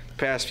year. The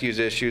past few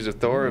issues of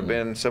Thor have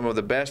been some of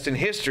the best in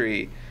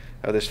history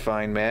of this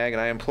fine mag,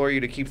 and I implore you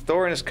to keep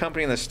Thor and his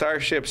company in the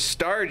starship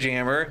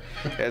Starjammer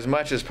as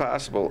much as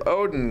possible.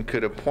 Odin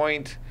could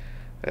appoint,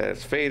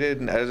 as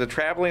fated, as a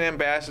traveling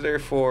ambassador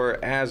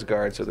for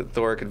Asgard so that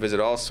Thor could visit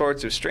all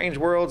sorts of strange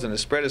worlds and to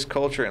spread his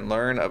culture and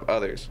learn of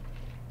others.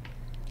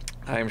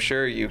 I am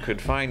sure you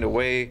could find a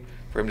way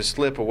for him to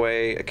slip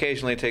away,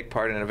 occasionally take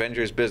part in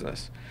Avengers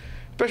business.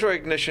 Special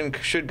recognition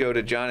should go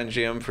to John and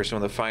Jim for some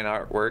of the fine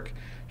artwork.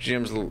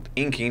 Jim's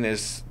inking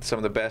is some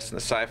of the best in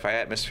the sci-fi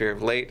atmosphere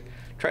of late.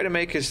 Try to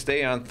make his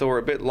stay on Thor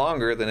a bit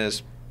longer than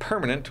his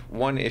permanent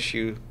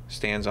one-issue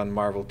stands on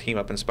Marvel Team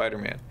Up and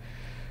Spider-Man.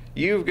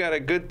 You've got a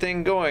good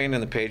thing going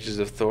in the pages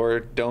of Thor.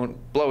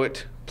 Don't blow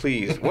it,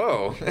 please.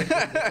 Whoa.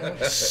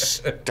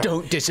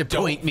 Don't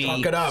disappoint me.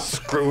 Fuck it up.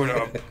 Screw it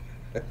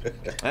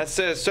up.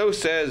 So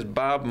says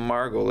Bob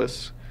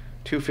Margolis,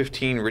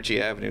 215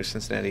 Ritchie Avenue,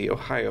 Cincinnati,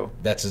 Ohio.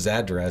 That's his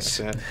address.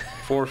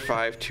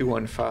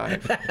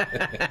 45215.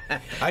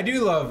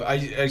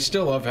 I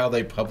still love how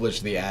they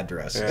publish the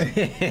address.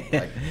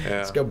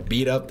 Let's go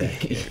beat up that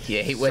kid.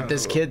 You hate what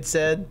this kid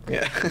said?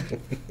 Yeah.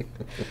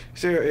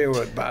 See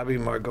what Bobby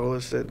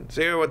Margolis said?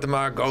 See what the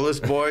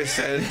Margolis boy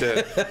said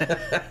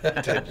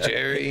to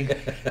Jerry?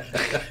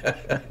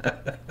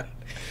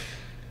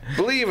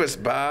 Believe us,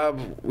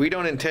 Bob, we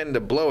don't intend to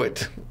blow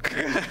it.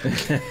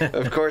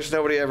 Of course,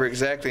 nobody ever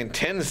exactly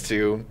intends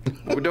to.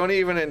 We don't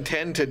even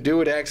intend to do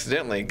it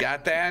accidentally.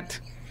 Got that?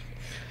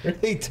 What are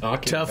they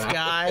talking Tough about?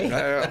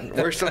 guy.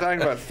 We're still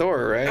talking about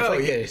Thor, right? Oh,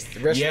 Like, yes.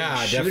 The rest yeah, of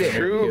them shoot definitely. at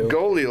True you.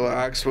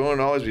 Goldilocks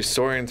won't always be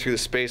soaring through the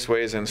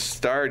spaceways in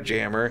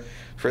Starjammer.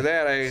 For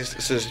that, I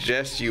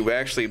suggest you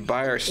actually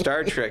buy our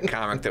Star Trek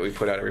comic that we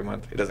put out every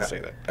month. It doesn't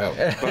say that.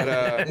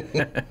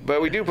 Oh.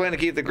 But we do plan to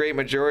keep the great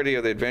majority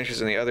of the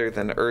adventures in the other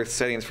than Earth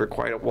settings for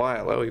quite a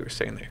while. Oh, you were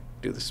saying they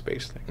do the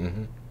space thing.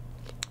 Mm-hmm.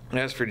 And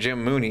as for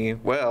Jim Mooney,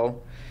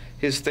 well,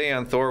 His stay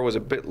on Thor was a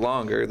bit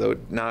longer, though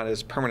not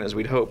as permanent as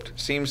we'd hoped.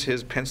 Seems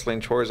his penciling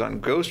chores on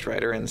Ghost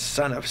Rider and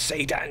Son of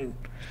Satan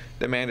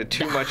demanded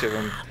too much of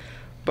him.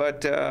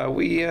 But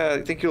we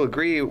think you'll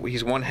agree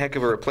he's one heck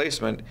of a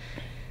replacement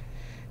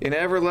in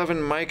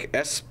ever-loving Mike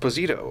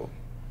Esposito.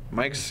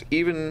 Mike's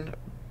even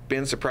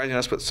been surprising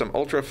us with some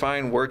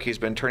ultra-fine work he's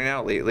been turning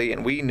out lately,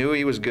 and we knew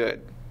he was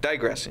good.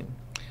 Digressing.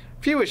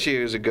 A few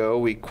issues ago,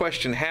 we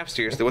questioned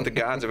half-seriously what the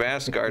gods of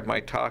Asgard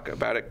might talk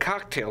about at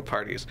cocktail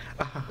parties.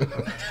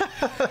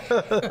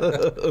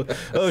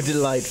 Oh,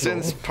 delightful.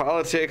 Since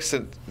politics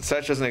and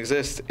such doesn't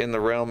exist in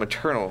the realm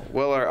eternal,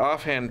 well, our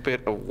offhand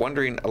bit of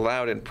wondering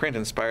aloud in print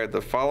inspired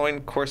the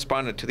following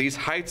correspondent to these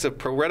heights of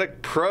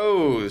poetic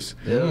prose.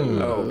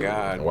 Oh,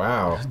 God.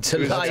 Wow.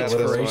 Delightful.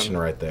 Alliteration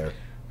right there.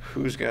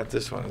 Who's got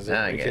this one? Is it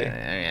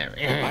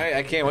okay?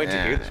 I can't wait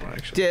to hear this one,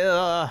 actually.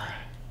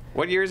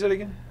 What year is it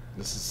again?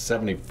 This is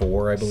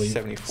 74, I believe.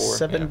 74.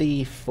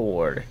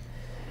 74.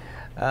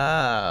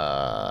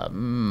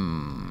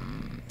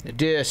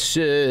 This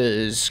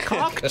is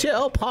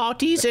Cocktail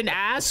Parties in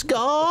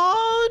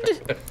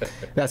Asgard.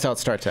 That's how it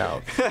starts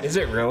out. Is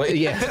it really?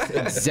 Yeah,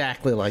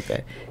 exactly like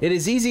that. It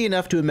is easy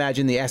enough to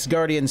imagine the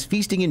Asgardians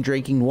feasting and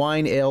drinking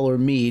wine, ale, or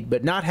mead,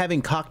 but not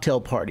having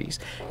cocktail parties.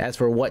 As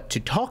for what to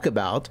talk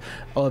about,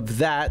 of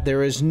that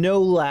there is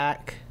no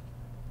lack.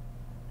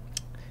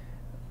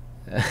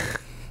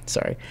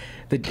 Sorry.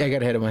 I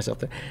got ahead of myself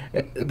there.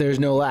 There's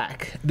no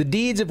lack. The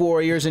deeds of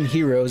warriors and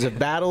heroes, of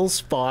battles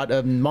fought,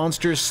 of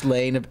monsters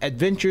slain, of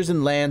adventures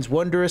in lands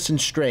wondrous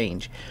and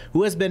strange.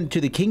 Who has been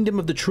to the kingdom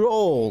of the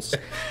trolls?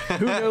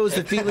 Who knows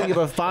the feeling of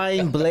a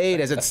fine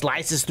blade as it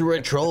slices through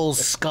a troll's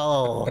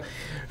skull?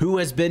 Who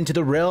has been to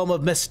the realm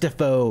of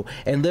Mistafo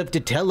and lived to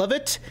tell of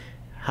it?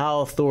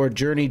 How Thor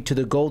journeyed to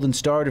the Golden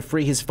Star to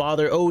free his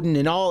father Odin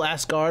and all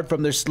Asgard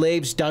from their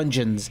slaves'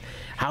 dungeons.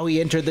 How he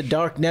entered the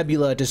Dark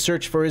Nebula to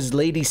search for his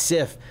Lady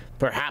Sif.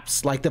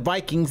 Perhaps, like the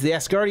Vikings, the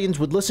Asgardians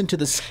would listen to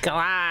the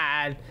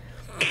Skald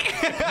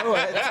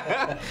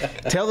poet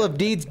tell of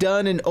deeds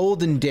done in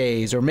olden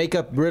days, or make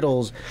up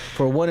riddles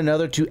for one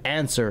another to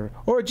answer,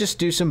 or just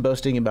do some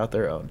boasting about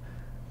their own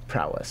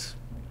prowess.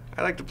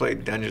 I like to play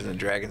Dungeons and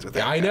Dragons with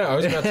that. I know. I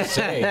was about to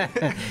say.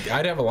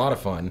 I'd have a lot of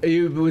fun.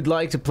 You would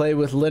like to play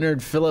with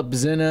Leonard Philip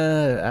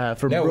Zinna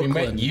from No, Brooklyn.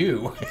 we meant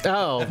you.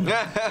 Oh.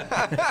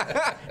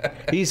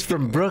 He's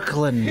from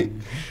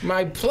Brooklyn.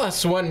 My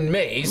 +1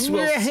 mace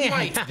will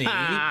smite thee.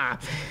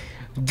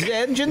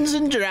 Dungeons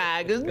and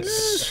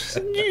Dragons.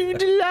 You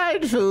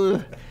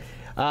delightful.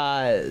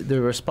 The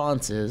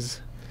response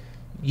is,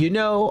 you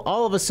know,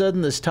 all of a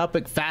sudden this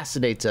topic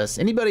fascinates us.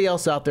 Anybody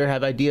else out there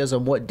have ideas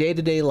on what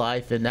day-to-day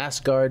life in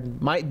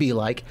Asgard might be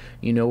like?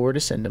 You know where to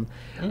send them.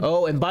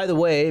 Oh, and by the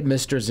way,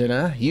 Mr.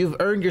 Zinna, you've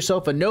earned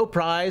yourself a no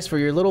prize for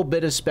your little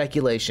bit of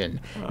speculation.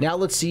 Now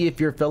let's see if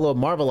your fellow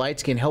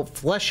Marvelites can help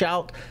flesh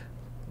out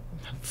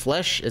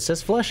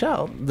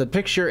the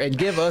picture and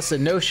give us a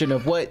notion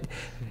of what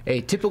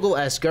a typical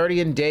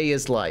Asgardian day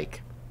is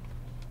like.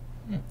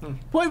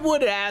 What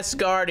would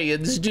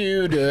Asgardians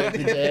do during the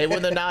day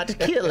when they're not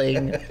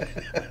killing?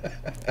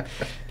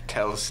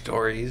 Tell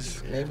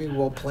stories. Maybe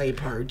we'll play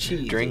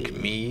Parcheesi. Drink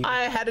mead.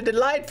 I had a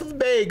delightful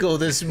bagel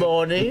this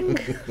morning.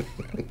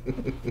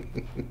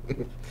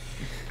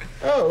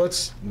 Oh,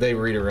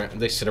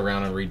 they sit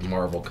around and read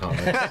Marvel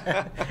comics.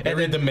 They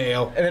read the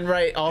mail. And then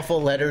write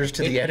awful letters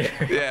to the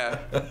editor. Yeah.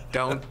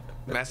 Don't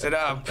mess it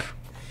up.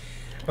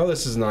 Oh,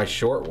 this is a nice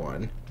short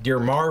one. Dear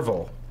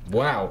Marvel.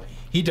 Wow.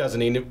 He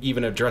doesn't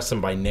even address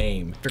them by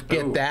name.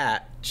 Forget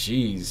that.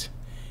 Jeez.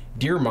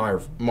 Dear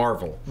Marvel.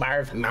 Marvel.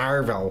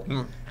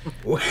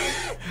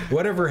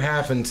 Whatever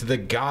happened to the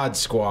God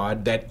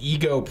Squad that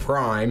Ego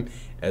Prime,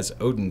 as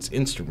Odin's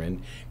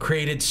instrument,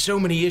 created so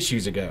many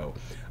issues ago?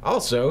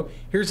 Also,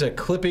 here's a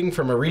clipping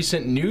from a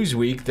recent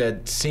Newsweek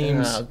that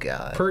seems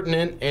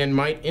pertinent and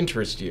might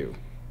interest you.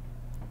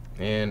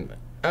 And,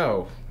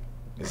 oh,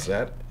 is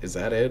that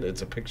it?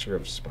 It's a picture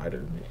of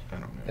Spider-Man? I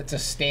don't know. It's a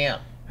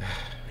stamp.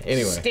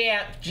 Anyway.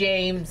 Stamp,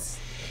 James.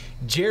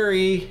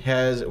 Jerry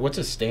has... What's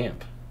a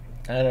stamp?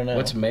 I don't know.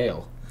 What's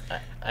mail?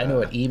 I know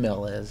what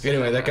email is.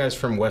 Anyway, that guy's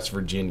from West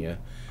Virginia.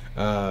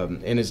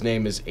 And his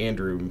name is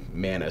Andrew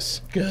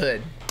Manis.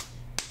 Good.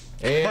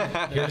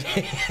 And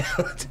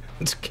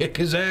let's kick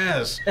his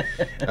ass.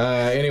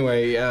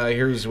 Anyway,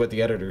 here's what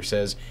the editor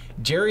says.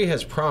 Jerry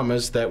has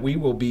promised that we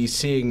will be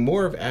seeing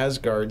more of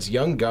Asgard's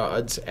young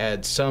gods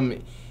at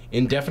some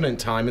indefinite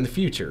time in the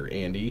future,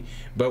 Andy.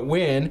 But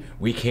when,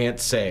 we can't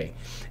say.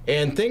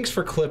 And thanks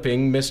for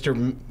clipping,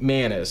 Mr.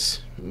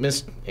 Manis.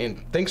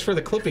 And thanks for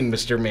the clipping,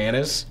 Mr.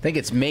 Manis. I think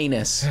it's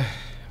Manus.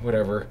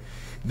 Whatever.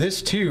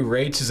 This, too,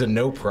 rates as a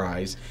no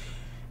prize.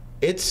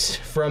 It's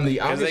from the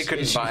August they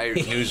couldn't buy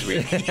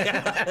Newsweek.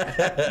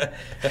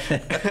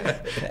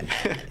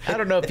 I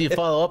don't know if you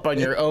follow up on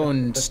your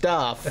own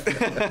stuff.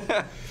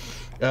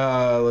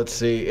 Let's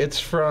see. It's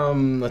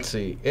from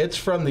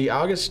the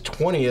August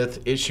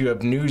 20th issue of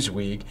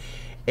Newsweek,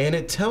 and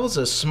it tells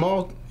of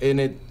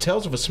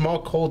a small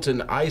cult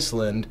in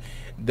Iceland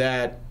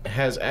that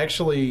has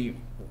actually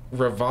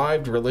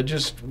revived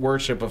religious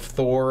worship of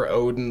Thor,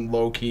 Odin,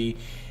 Loki,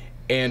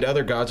 and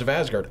other gods of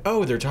Asgard.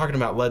 Oh, they're talking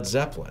about Led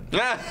Zeppelin.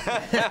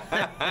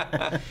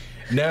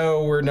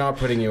 No, we're not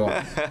putting you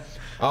on.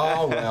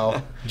 Oh,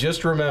 well,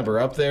 just remember,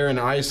 up there in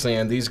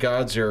Iceland, these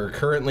gods are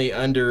currently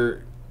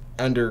under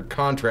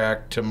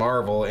contract to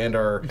Marvel and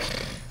are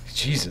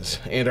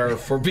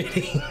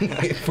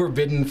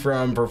forbidden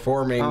from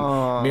performing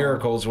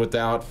miracles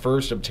without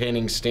first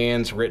obtaining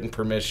Stan's written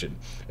permission.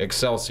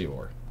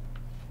 Excelsior.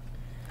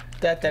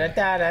 Da, da,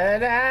 da, da,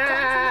 da,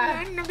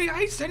 Land of the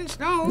ice and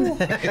snow.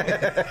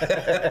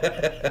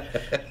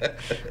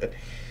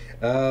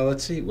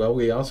 Let's see. Well,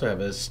 we also have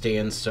a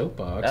Stan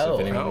soapbox. Oh.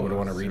 If anyone would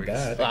want to read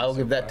that. I'll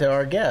give that to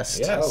our guest.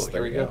 Yes, Here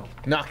there we you go.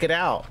 Knock it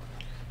out.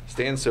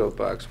 Stan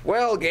Soapbox.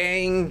 Well,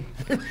 gang,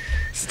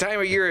 it's the time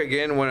of year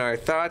again when our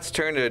thoughts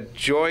turn to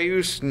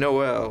Joyeux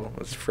Noel.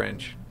 That's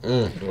French.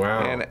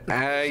 Wow. And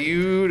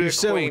Ayoud You're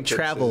so acquaintances.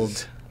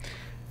 traveled.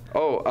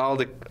 Oh, all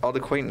the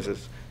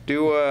acquaintances.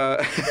 So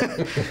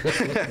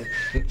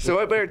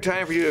what better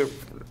time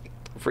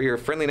for your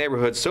friendly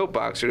neighborhood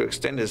soapboxer to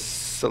extend his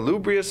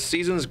salubrious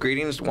season's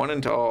greetings to one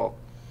and to all.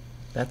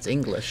 That's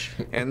English.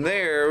 And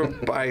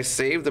thereby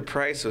save the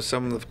price of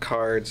some of the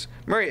cards.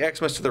 Merry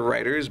Xmas to the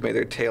writers, may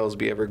their tales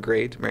be ever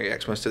great. Merry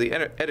Xmas to the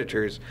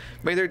editors,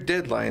 may their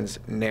deadlines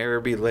ne'er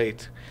be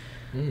late.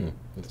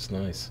 That's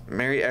nice.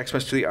 Merry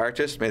Xmas to the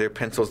artists, may their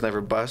pencils never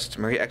bust.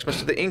 Merry Xmas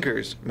to the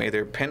inkers, may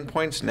their pen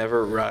points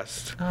never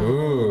rust.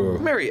 Ooh.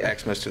 Merry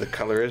Xmas to the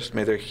colorists,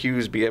 may their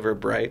hues be ever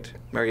bright.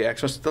 Merry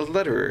Xmas to the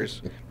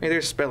letterers, may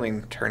their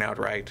spelling turn out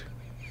right.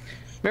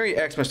 Merry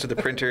Xmas to the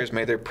printers,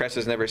 may their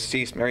presses never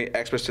cease. Merry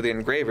Xmas to the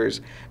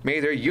engravers,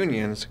 may their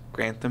unions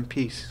grant them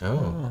peace.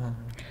 Oh.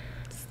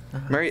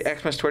 Merry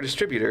Xmas to our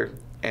distributor,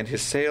 and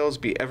his sales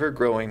be ever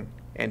growing.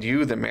 And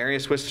you, the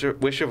merriest wish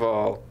of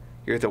all,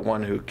 you're the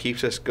one who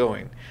keeps us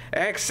going.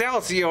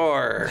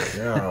 Excelsior!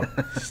 Yeah.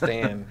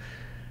 Stan.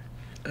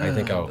 I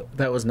think I'll.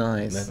 That was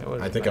nice. That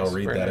was I think nice, I'll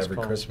read very that nice every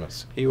poem.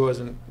 Christmas. He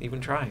wasn't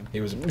even trying.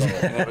 He was. And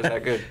it was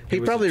that good. He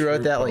was probably a wrote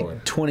true that poet.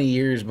 like 20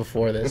 years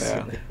before this.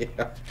 Yeah.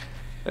 Yeah.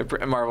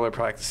 Marvel are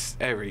probably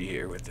every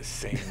year with the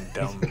same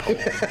dumb poem.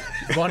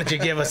 Why don't you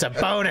give us a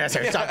bonus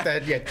or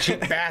something, you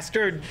cheap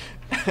bastard?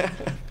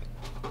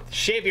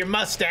 Shave your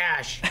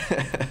mustache.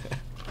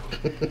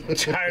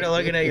 Tired of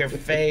looking at your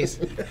face.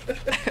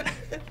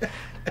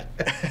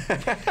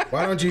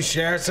 Why don't you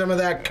share some of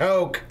that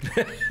Coke?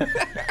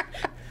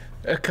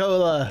 A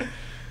cola.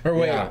 Or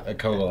wait. Yeah, a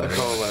cola.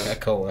 cola. A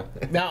cola.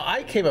 Now,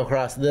 I came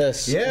across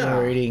this Yeah.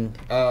 reading.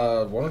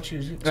 Why don't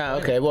you? Oh,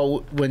 okay.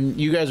 Well, when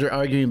you guys were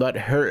arguing about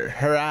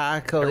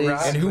Heracles,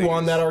 And who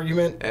won that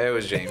argument? It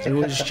was James. it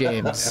was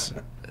James.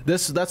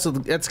 That's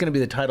going to be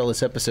the title of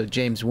this episode.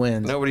 James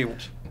wins. Nobody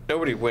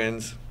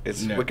wins.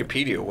 It's No.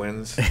 Wikipedia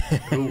wins.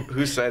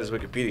 Whose side is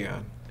Wikipedia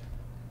on?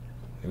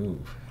 Ooh.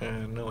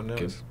 No one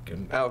knows.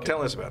 Good.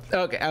 Tell us about that.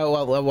 Okay.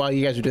 Well, while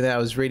you guys were doing that, I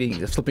was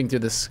flipping through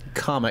this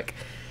comic,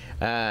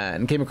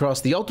 and came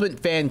across the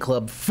Ultimate Fan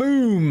Club,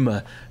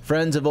 Foom,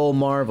 Friends of Old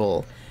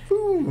Marvel.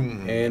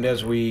 And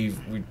as we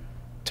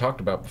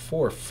talked about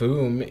before,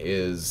 Foom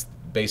is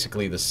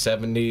basically the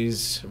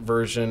 70s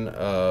version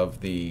of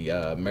the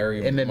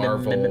Merry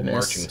Marvel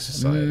Marching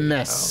Society.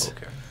 Mess. Oh,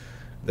 okay.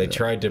 They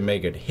tried to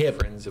make it hip,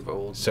 Friends of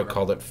old. so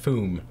called it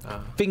Foom.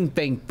 Bing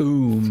bang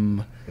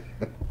boom.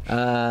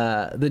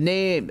 The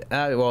name.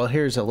 Well,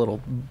 here's a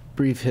little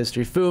brief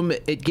history. Foom.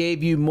 It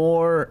gave you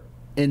more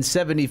in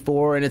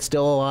 '74, and it's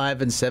still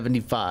alive in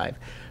 '75.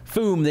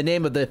 Foom, the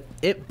name of the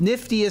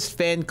niftiest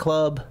fan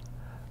club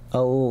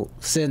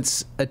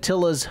since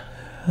Attila's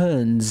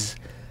Huns.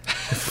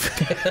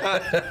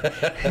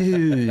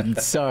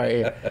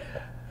 Sorry.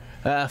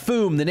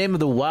 Foom, the name of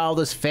the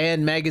wildest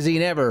fan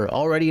magazine ever,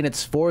 already in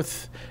its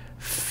fourth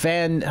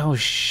screw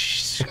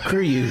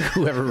you,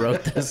 whoever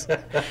wrote this.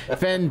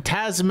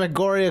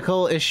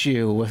 Phantasmagorical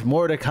issue with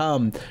more to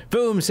come.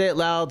 Foom, say it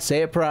loud,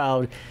 say it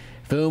proud.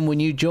 Foom, when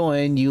you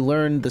join, you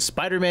learn the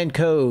Spider-Man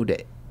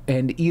code,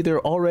 and either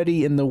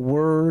already in the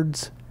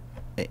words,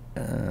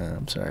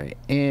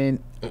 and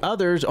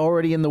others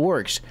already in the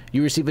works.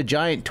 You receive a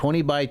giant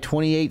 20 by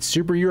 28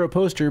 superhero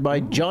poster by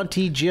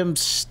Jaunty Jim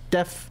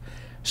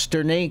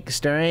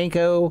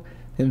Steranko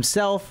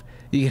himself.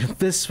 You get a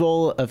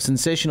fistful of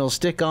sensational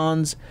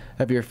stick-ons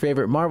of your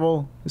favorite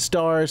Marvel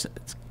stars,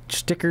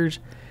 stickers,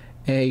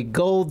 a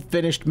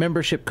gold-finished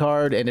membership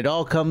card, and it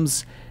all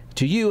comes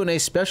to you in a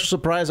special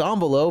surprise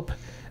envelope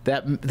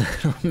that'll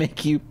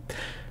make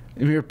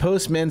your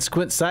postman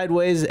squint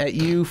sideways at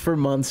you for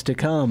months to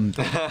come.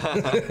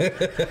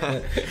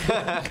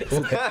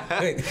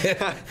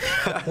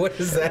 What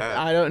is that?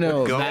 I don't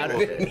know.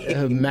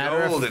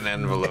 Golden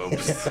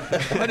envelopes.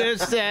 What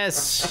is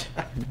this?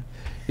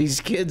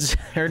 These kids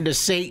are into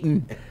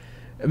Satan.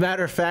 A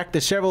matter of fact,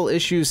 the several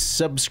issues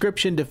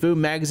subscription to Foom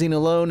magazine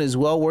alone is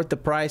well worth the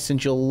price,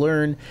 since you'll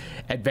learn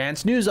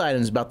advanced news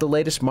items about the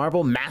latest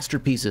Marvel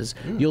masterpieces.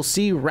 You'll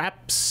see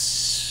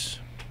Scallions.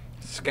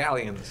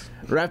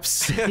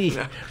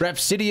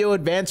 Rhapsidio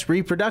advanced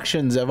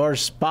reproductions of our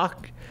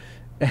Spock.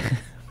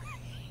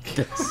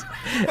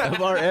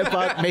 of our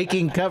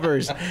epoch-making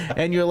covers,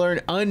 and you'll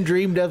learn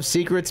undreamed of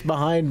secrets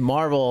behind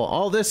Marvel.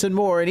 All this and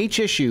more in each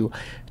issue.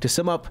 To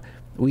sum up,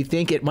 we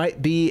think it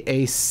might be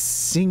a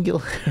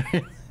singular...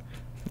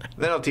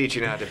 That'll teach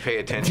you not to pay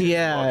attention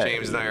while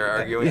James and I are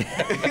arguing.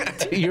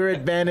 To your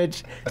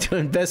advantage to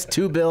invest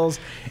 2 bills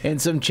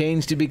and some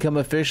change to become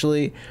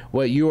officially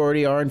what you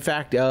already are in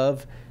fact,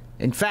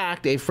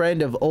 a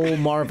friend of old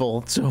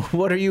Marvel. So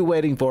what are you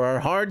waiting for? Our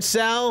hard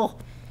sell?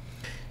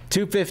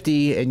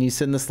 $2.50, and you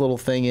send this little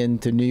thing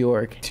into New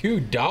York.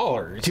 $2.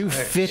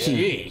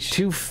 $2.50.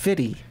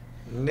 $2.50.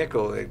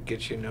 Nickel, it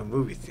gets you no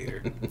movie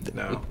theater.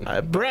 No.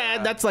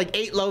 Brad, that's like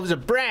 8 loaves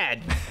of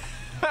bread.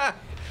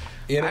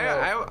 You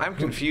know, I'm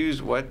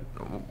confused.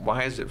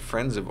 Why is it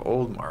Friends of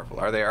Old Marvel?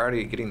 Are they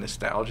already getting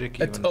nostalgic?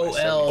 It's even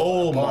by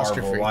old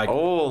apostrophe. Marvel, like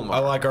Old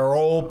Marvel. I like our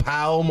old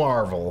pal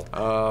Marvel.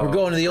 We're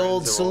going to the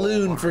old Friends of Old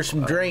saloon Marvel. for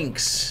some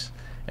drinks.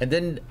 And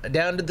then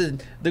down to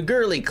the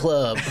girly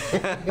club.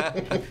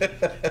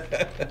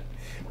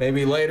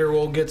 Maybe later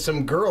we'll get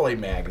some girly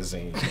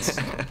magazines.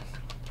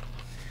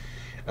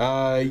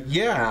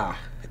 Yeah.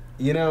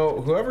 You know,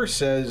 whoever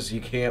says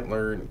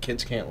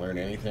kids can't learn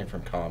anything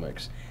from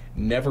comics,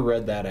 never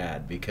read that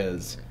ad,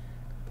 because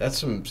that's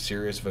some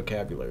serious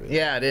vocabulary.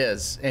 Yeah, it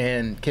is.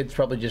 And kids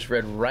probably just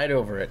read right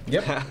over it.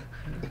 Yep.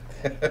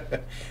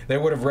 They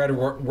would have read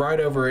right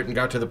over it and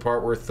got to the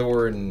part where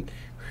Thor and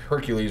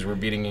Hercules were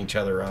beating each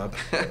other up.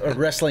 Or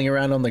wrestling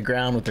around on the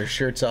ground with their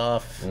shirts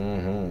off.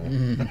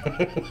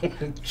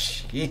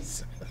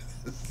 Jesus.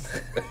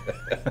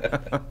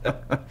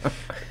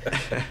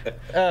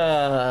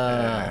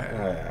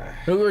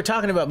 We were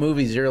talking about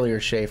movies earlier,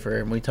 Schaefer,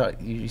 and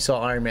you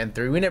saw Iron Man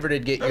 3. We never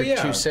did get your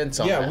 2 cents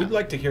on that. Yeah, we'd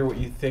like to hear what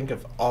you think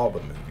of all the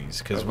movies,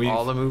 because we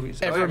all the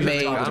movies ever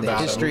made in the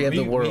history of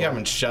the world. We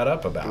haven't shut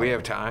up about. Do we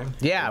have time?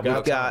 Yeah,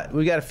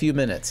 we got a few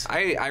minutes.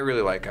 I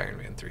really like Iron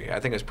Man 3. I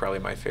think it's probably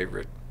my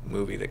favorite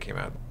movie that came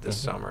out this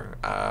summer.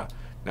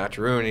 Not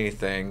to ruin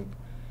anything,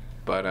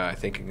 but I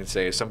think you can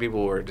say some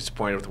people were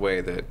disappointed with the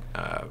way that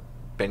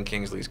Ben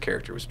Kingsley's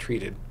character was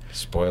treated.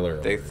 Spoiler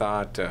alert. They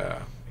thought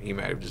he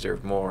might have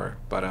deserved more,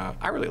 but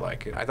I really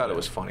like it. I thought it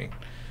was funny.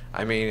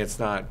 I mean, it's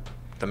not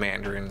the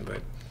Mandarin,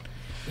 but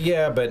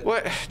Yeah, but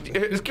what?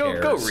 Go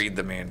cares? read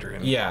the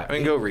Mandarin. Yeah. I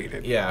mean, go read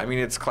it. Yeah. I mean,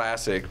 it's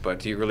classic, but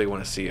do you really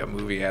want to see a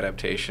movie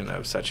adaptation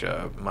of such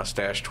a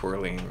mustache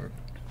twirling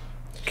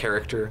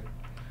character?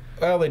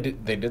 Well, they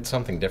did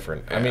something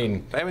different. Yeah. I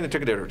mean, they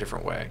took it a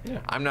different way. Yeah.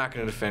 I'm not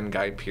going to defend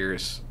Guy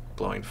Pearce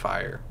blowing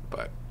fire,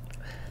 but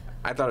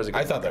I thought it was a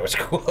good I thought that was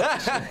cool.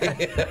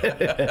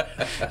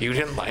 You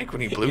didn't like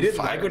when he blew You didn't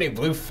fire? like when he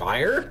blew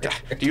fire?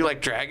 Do you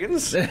like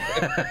dragons?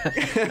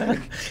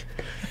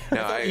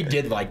 No, You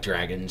did like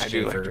dragons. I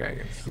do like Schaefer.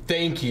 dragons.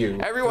 Thank you.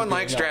 Everyone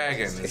likes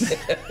dragons.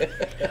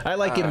 I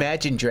like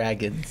Imagine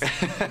Dragons.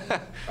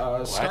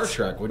 Star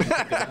Trek. What did you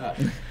think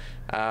of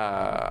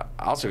that?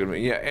 Also good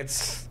movie. Yeah,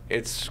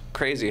 it's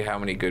crazy how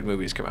many good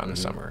movies come out in the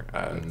summer.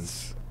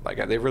 It's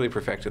like they've really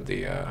perfected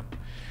the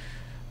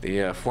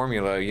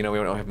formula. You know, we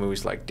don't have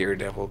movies like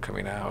Daredevil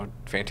coming out,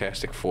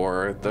 Fantastic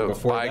Four, the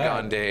Before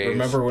bygone that, days.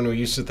 remember when we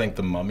used to think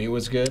The Mummy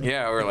was good?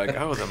 Yeah, we're like,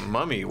 oh, The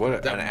Mummy,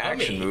 what an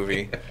action Mummy.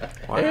 movie.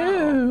 Wow.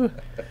 Ew.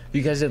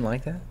 You guys didn't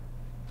like that?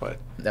 What?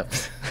 No.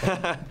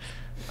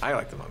 I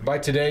like The Mummy. By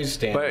today's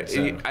But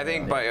standards. I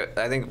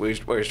think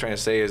what we're trying to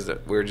say is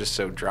that we're just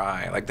so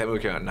dry. Like that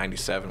movie came out in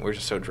 '97. We're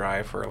just so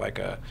dry for like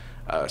a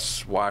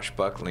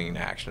swashbuckling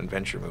action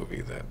adventure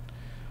movie that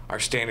our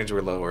standards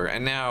were lower.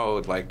 And now,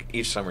 like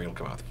each summer, you'll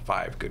come out with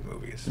 5 good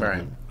movies.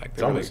 Right. Like It's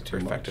they really almost too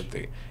perfected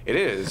the. It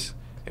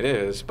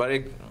is. But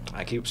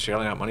I keep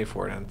shelling out money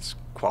for it, and it's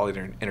quality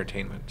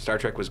entertainment. Star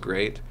Trek was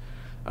great.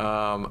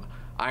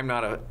 I'm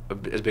not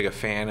as big a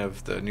fan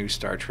of the new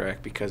Star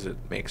Trek because it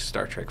makes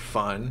Star Trek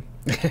fun.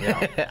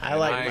 I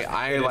liked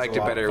a it lot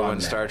of better fun when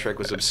now. Star Trek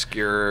was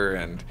obscure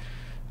and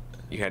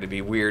you had to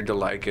be weird to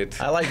like it.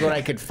 I like when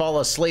I could fall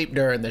asleep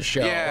during the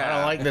show. Yeah. I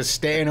don't like the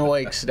staying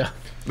awake stuff.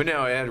 But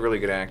no, it had really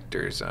good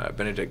actors.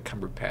 Benedict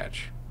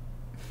Cumberbatch,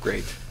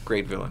 great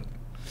villain.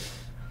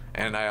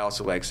 And I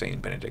also like saying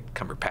Benedict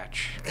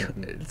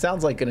Cumberbatch. It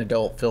sounds like an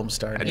adult film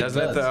star. name.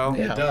 Doesn't it though?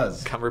 Yeah. It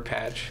does.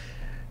 Cumberbatch.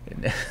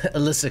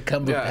 Alyssa Yeah.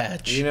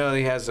 Cumberbatch. You know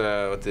he has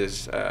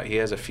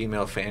a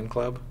female fan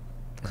club,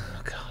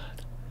 Oh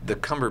God. the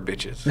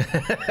Cumberbitches.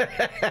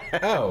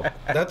 Oh,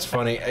 that's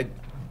funny.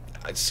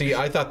 See,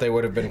 I thought they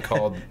would have been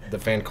called, the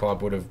fan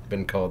club would have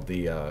been called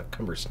the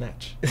Cumber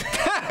Snatch.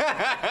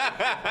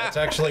 That's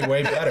actually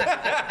way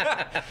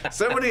better.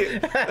 Somebody,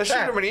 let's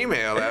shoot him an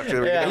email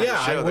after we get off Yeah,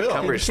 the show. I The will.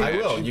 Cumber I Snatch.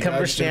 will. You Cumber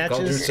guys should have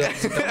called Snatches?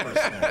 yourselves the Cumber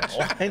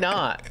Snatch. Why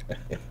not?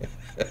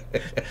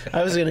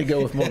 I was going to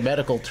go with more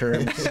medical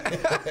terms.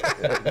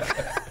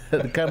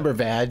 The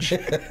Cumberbatch.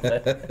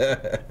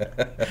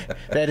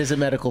 That is a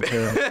medical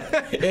term.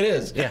 It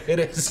is. Yeah. It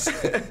is.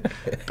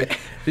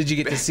 Did you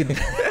get to see the...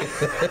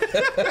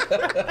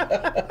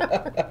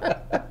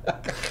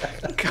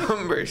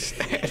 Cumber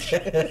Snatch.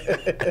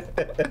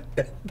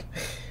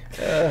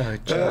 Oh,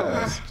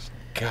 jeez.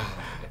 God.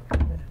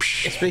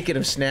 Speaking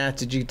of Snatch,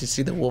 did you get to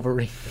see the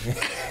Wolverine?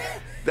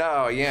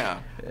 Oh, yeah.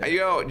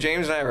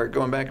 James and I were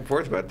going back and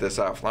forth about this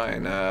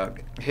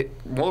offline.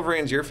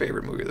 Wolverine's your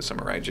favorite movie of the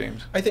summer, right,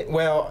 James? I think,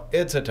 well,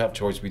 it's a tough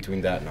choice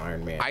between that and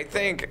Iron Man. I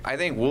think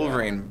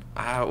Wolverine,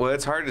 well,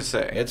 it's hard to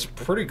say. It's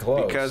pretty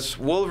close. Because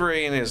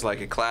Wolverine is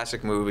like a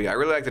classic movie. I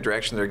really like the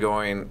direction they're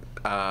going.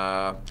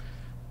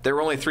 There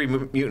were only 3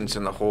 mutants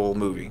in the whole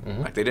movie.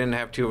 Like, they didn't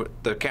have to,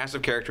 the cast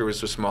of character was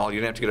so small, you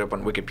didn't have to get up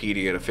on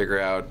Wikipedia to figure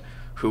out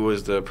who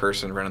was the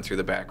person running through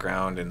the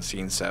background in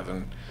scene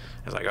 7.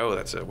 It's like, oh,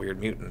 that's a weird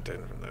mutant,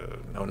 and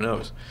no one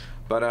knows.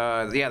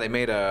 But yeah, they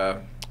made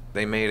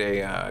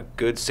a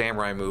good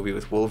samurai movie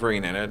with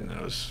Wolverine in it, and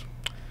it was.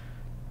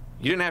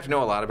 You didn't have to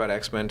know a lot about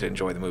X-Men to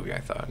enjoy the movie,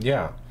 I thought.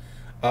 Yeah.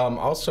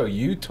 Also,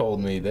 you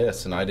told me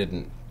this, and I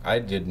didn't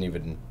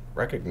even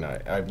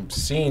recognize. I've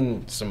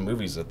seen some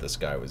movies that this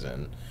guy was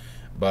in,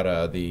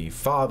 but the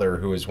father,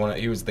 who was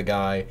he was the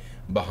guy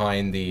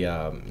behind the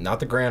not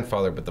the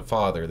grandfather, but the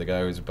father, the guy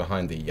who was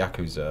behind the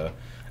Yakuza.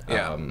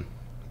 Yeah.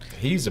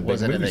 He's a big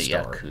movie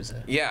star.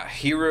 Yakuza. Yeah,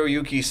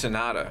 Hiroyuki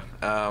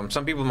Sanada.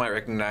 Some people might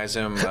recognize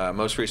him.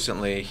 Most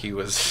recently, he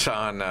was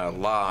on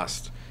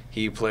Lost.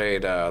 He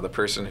played the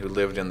person who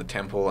lived in the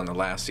temple in the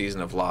last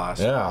season of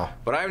Lost. Yeah.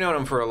 But I've known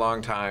him for a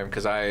long time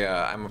because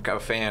I'm a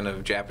fan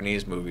of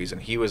Japanese movies,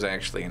 and he was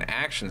actually an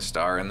action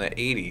star in the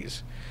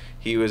 80s.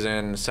 He was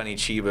in Sonny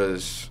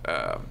Chiba's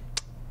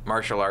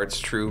martial arts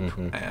troupe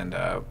and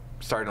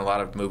starred in a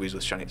lot of movies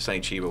with Sonny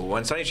Chiba.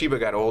 When Sonny Chiba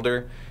got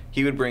older,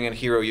 he would bring in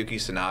Hiroyuki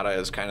Sanada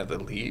as kind of the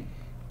lead,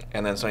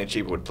 and then Sonny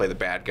Chiba would play the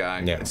bad guy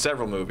in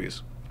several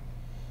movies.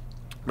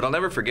 But I'll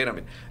never forget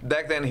him.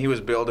 Back then, he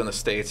was billed in the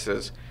States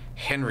as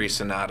Henry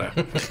Sanada.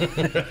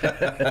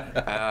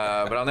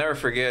 But I'll never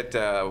forget,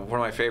 one of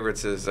my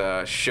favorites is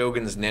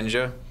Shogun's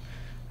Ninja.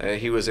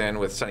 He was in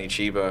with Sonny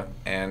Chiba,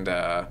 and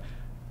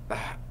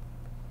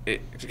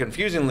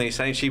confusingly,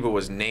 Sonny Chiba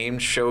was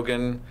named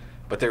Shogun,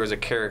 but there was a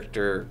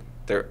character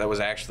that was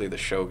actually the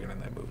Shogun in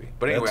that movie.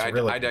 But anyway,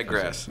 really I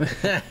digress.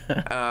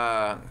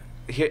 Hiroyuki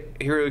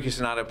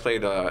Sanada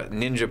played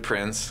Ninja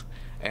Prince,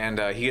 and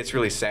he gets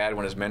really sad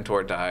when his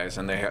mentor dies,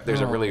 and there's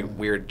a really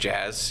weird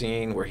jazz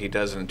scene where he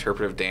does an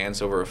interpretive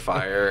dance over a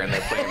fire, and they're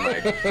playing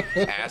like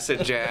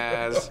acid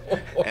jazz,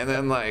 and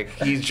then like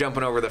he's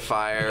jumping over the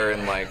fire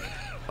and like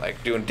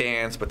doing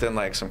dance, but then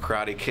like some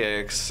karate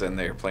kicks, and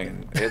they're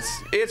playing.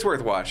 It's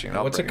worth watching.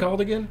 What's it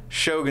called again?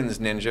 Shogun's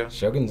Ninja.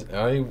 Shogun's.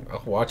 I'll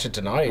watch it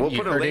tonight. We'll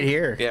put a link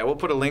here. Yeah, we'll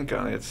put a link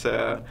on it. It's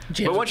but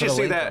once you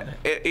see that,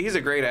 he's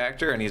a great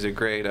actor and he's a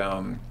great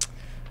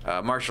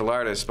martial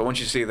artist. But once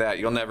you see that,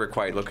 you'll never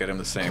quite look at him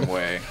the same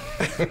way.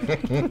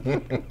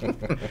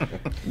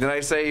 Did I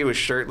say he was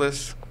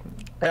shirtless?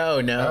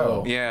 Oh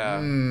no. Yeah,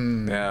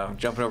 yeah,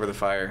 jumping over the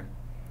fire.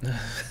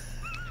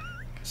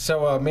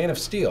 So, Man of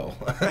Steel.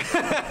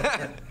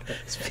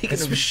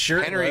 Speaking of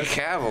shirtless, Henry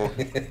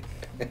Cavill.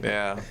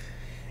 Yeah.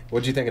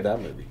 What'd you think of that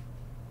movie?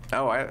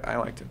 Oh, I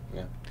liked it.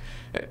 Yeah.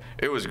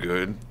 It was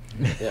good.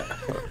 Yeah.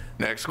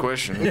 Next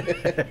question.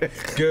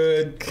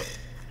 Good.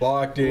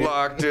 Locked it.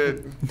 Locked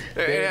it.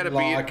 It had a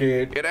beat.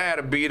 It had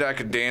a beat. I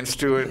could dance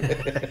to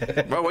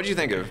it. Well, what'd you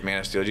think of Man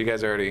of Steel? Did you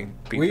guys already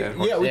beat that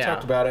horse? Yeah, we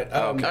talked about it.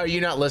 Are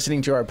you not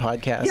listening to our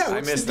podcast? Yeah, I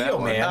what's missed the that deal,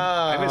 one. man?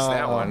 I missed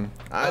that one.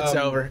 It's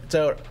over. It's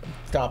over.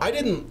 Stop. I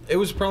didn't. It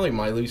was probably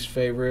my least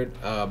favorite,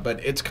 but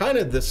it's kind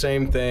of the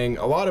same thing.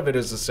 A lot of it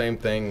is the same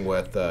thing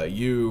with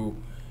you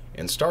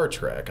and Star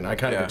Trek, and I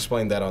kind of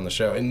explained that on the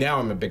show. And now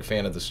I'm a big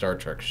fan of the Star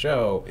Trek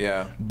show.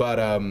 Yeah.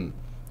 But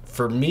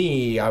for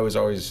me, I was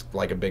always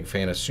like a big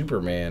fan of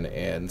Superman,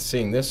 and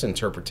seeing this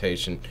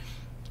interpretation.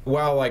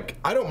 Well, like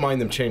I don't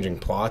mind them changing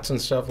plots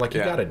and stuff. Like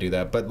you got to do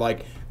that, but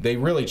like they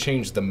really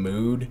changed the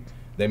mood.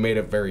 They made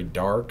it very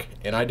dark,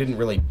 and I didn't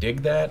really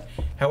dig that.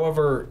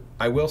 However,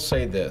 I will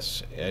say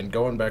this, and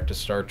going back to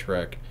Star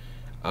Trek,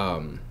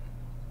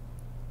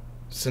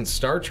 since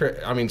Star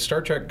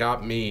Trek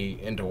got me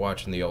into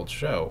watching the old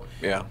show.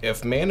 Yeah.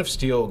 If Man of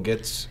Steel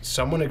gets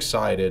someone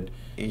excited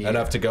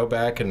enough to go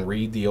back and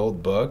read the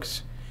old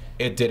books,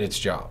 it did its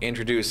job.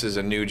 Introduces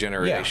a new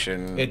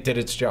generation. Yeah, it did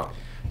its job.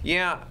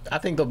 Yeah. I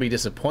think they'll be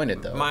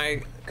disappointed though.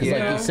 Because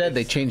like you said,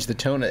 they changed the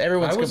tone.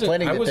 Everyone's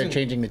complaining that they're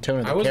changing the tone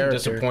of the character. I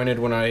wasn't disappointed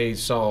when I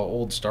saw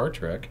old Star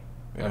Trek.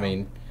 Yeah. I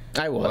mean,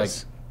 I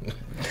was.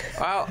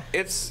 Well,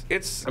 it's.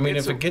 I mean,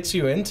 if it gets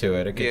you into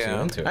it, it gets you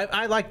into it.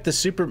 I liked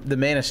the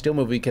Man of Steel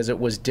movie because it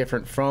was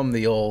different from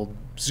the old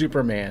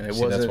Superman. It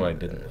wasn't. That's why I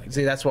didn't like it.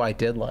 See, that's why I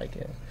did like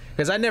it.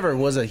 Because I never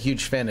was a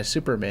huge fan of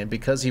Superman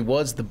because he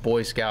was the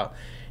Boy Scout,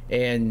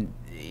 and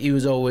he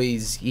was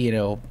always,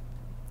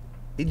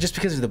 just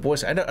because he's the Boy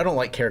Scout. I don't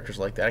like characters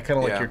like that. I kind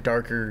of like your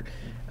darker.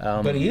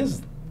 But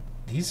he's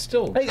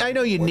still. I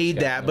know you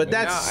need that, but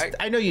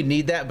I know you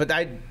need that, but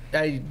I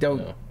don't.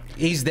 No.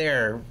 He's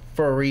there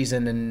for a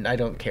reason, and I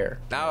don't care.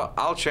 Now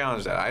I'll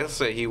challenge that. I'll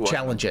say he wasn't.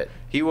 Challenge it.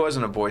 He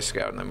wasn't a Boy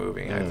Scout in the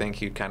movie. I think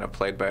he kind of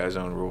played by his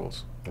own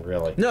rules.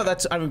 Really? No,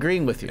 I'm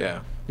agreeing with you.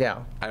 Yeah.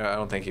 Yeah. I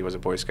don't think he was a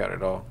Boy Scout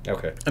at all.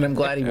 Okay. And I'm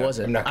glad he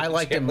wasn't. I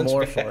liked him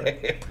more for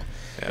it.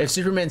 If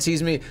Superman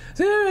sees me,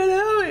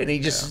 and he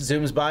just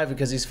zooms by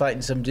because he's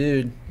fighting some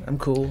dude, I'm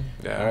cool.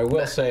 Yeah. I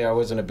will say I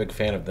wasn't a big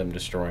fan of them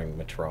destroying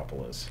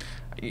Metropolis.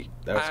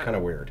 That was kind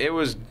of weird. It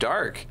was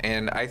dark,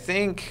 and I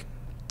think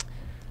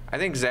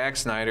Zack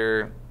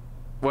Snyder.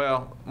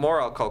 Well,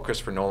 more I'll call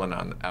Christopher Nolan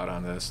out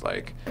on this.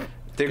 Like,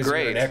 they're 'Cause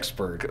great. you're an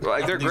expert.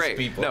 Like, they're on these great.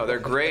 people. No, they're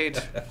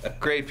great.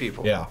 Great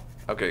people. Yeah.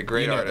 Okay,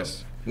 great You know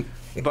artists.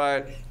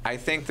 But I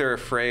think they're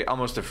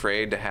almost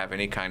afraid to have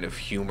any kind of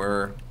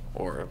humor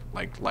or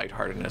like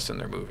lightheartedness in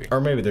their movie. Or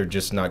maybe they're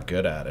just not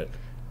good at it.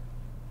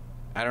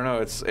 I don't know.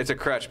 It's a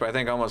crutch, but I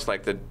think almost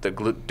like the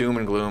doom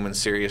and gloom and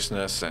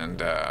seriousness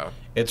and.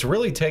 It's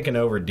really taken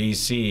over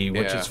DC,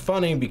 which Yeah. is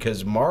funny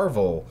because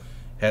Marvel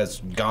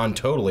has gone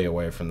totally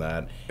away from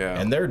that, Yeah.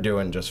 and they're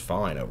doing just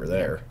fine over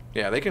there.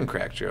 Yeah, they can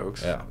crack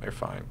jokes. Yeah. They're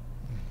fine.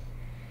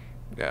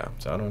 Yeah.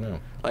 So I don't know.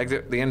 Like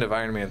the end of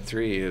Iron Man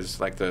 3 is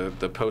like the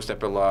post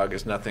epilogue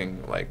is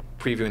nothing like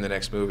previewing the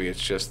next movie.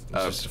 It's just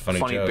a funny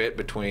joke. bit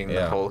between the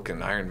Yeah. Hulk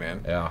and Iron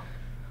Man. Yeah.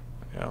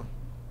 Yeah.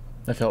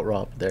 I felt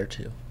robbed there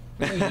too.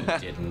 No, you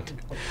didn't.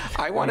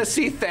 I want to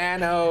see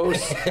Thanos.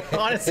 I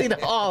want to see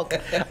the Hulk.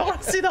 I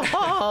want to see the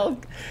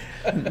Hulk.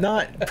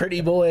 Not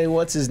pretty boy.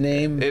 What's his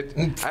name?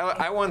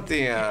 I want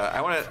the I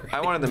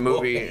wanted the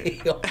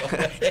movie.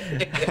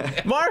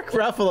 Mark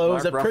Ruffalo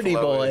was a Mark pretty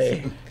Ruffalo boy.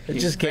 is- It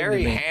He's just came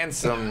very to me.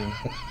 handsome.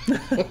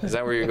 Is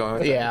that where you're going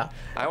with that? Yeah.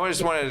 I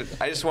just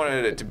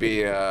wanted it to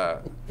be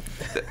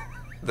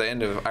the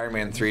end of Iron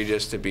Man 3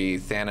 just to be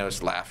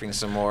Thanos laughing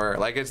some more.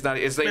 Like it's not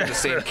even the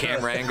same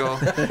camera angle.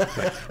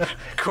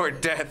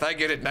 Court death, I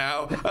get it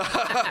now.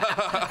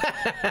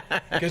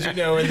 Because in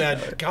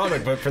that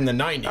comic book from the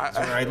 90s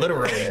where I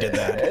literally did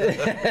that.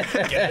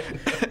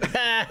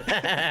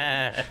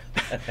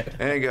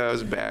 And it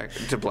goes back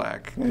to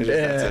black.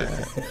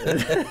 That's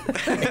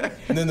it.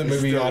 And then the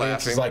movie Still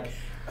audience is laughing. like,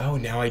 oh,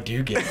 now I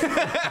do get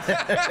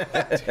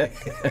it.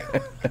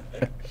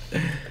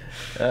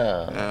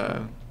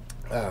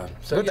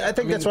 But I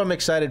think that's why I'm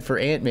excited for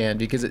Ant-Man,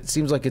 because it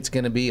seems like it's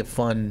going to be a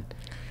fun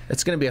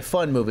movie.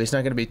 It's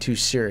not going to be too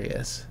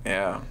serious.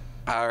 Yeah.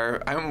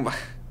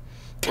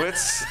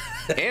 What's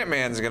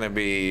Ant-Man's gonna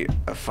be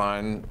a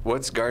fun.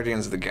 What's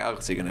Guardians of the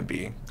Galaxy gonna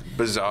be?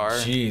 Bizarre.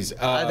 Jeez.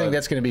 I think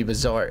that's going to be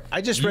bizarre.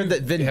 I just read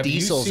that Vin have you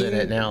Diesel's in seen-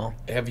 it now.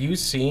 Have you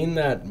seen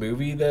that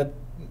movie that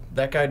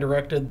guy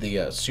directed,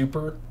 the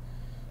Super?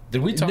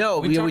 Did we talk? No,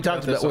 we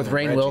talked this about on with the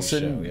Rainn Reggie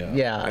Wilson. show,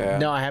 Yeah.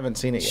 No, I haven't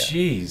seen it yet.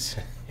 Jeez,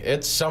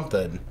 it's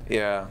something.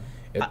 Yeah.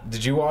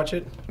 Did you watch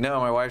it? No,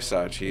 my wife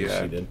saw it. She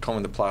did. told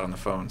me the plot on the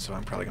phone, so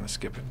I'm probably gonna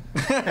skip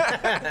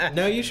it.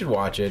 No, you should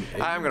watch it.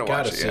 I'm gonna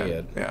Gotta watch it. see Yeah.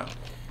 it. Yeah.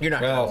 You're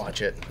not Well, going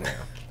to watch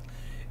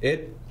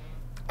it.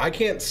 I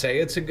can't say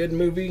it's a good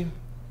movie.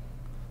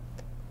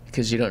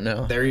 Because you don't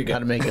know There you go. how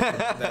to make it.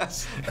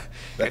 That's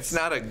It's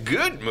not a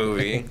good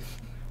movie.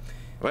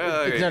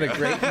 Well, It's not a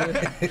great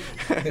movie.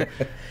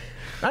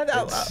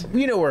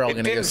 You know we're all It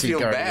going to go didn't see feel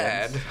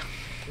Guardians. bad.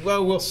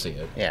 well, we'll see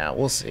it. Yeah,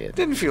 we'll see it.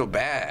 Didn't feel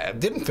bad.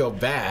 Didn't feel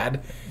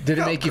bad. Did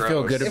it felt make you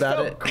feel gross. good It about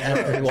felt it gross.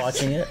 after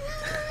watching it?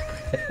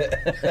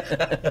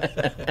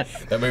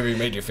 That movie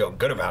made you feel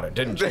good about it,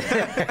 didn't you?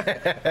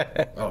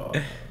 Oh.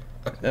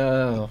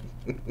 Oh.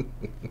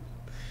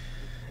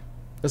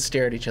 Let's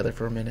stare at each other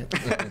for a minute.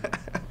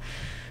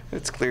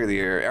 It's clear the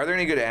air. Are there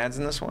any good ads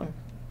in this one?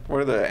 What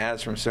are the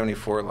ads from Sony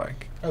 4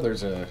 like? Oh, they're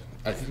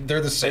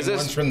the same Is this-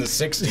 ones from the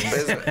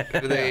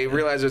 60s. Do they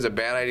realize there's a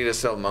bad idea to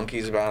sell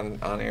monkeys on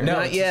air? No,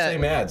 Not it's yet. the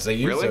same ads. They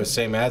use Really? those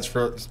same ads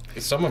for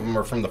some of them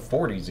are from the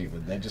 40s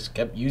even. They just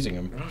kept using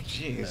them. Oh,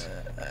 jeez.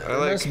 There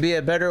must be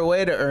a better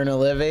way to earn a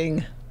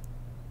living.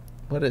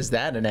 What is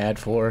that an ad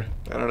for?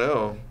 I don't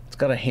know. It's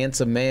got a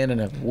handsome man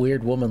and a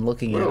weird woman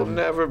looking at We'll him.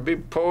 never be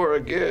poor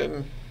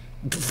again.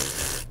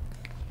 See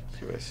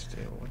what I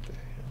steal? What the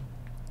hell?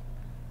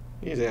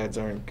 These ads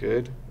aren't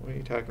good. What are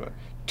you talking about?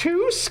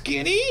 Too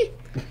skinny?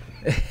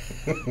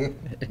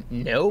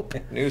 Nope.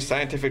 New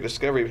scientific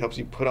discovery helps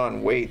you put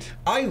on weight.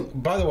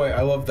 By the way,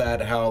 I love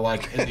that how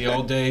like in the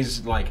old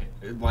days, like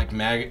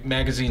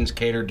magazines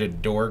catered to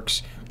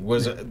dorks.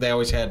 They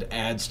always had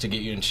ads to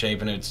get you in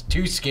shape, and it's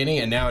too skinny,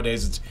 and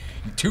nowadays it's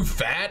too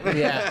fat.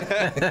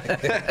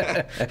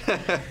 Yeah.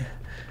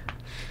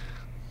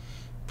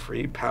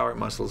 Pre-power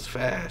muscles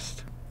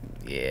fast.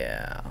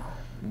 Yeah.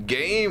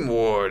 Game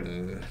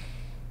warden.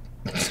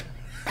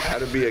 How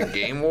to be a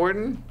game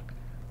warden?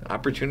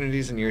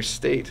 Opportunities in your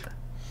state.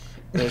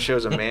 It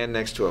shows a man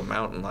next to a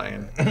mountain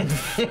lion.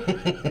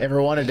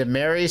 Ever wanted to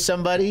marry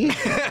somebody?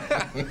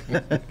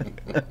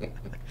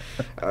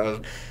 I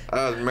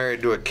was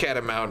married to a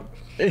catamount.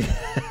 There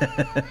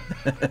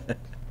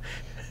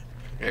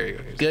you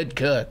go. Good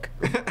cook.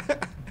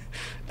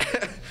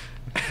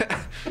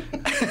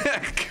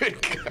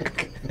 Good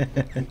cook.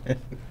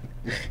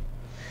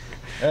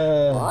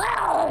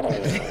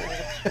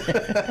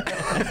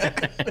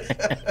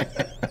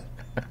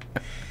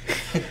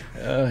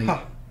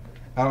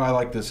 Oh, I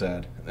like like this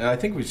ad. And I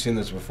think we've seen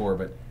this before,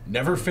 but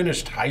never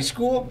finished high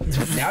school?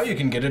 Now you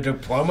can get a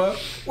diploma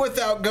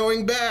without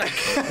going back.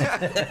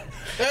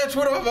 That's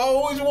what I've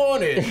always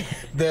wanted.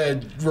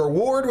 The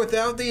reward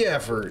without the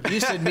effort. You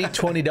send me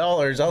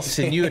 $20, I'll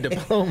send you a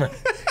diploma.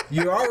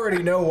 You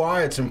already know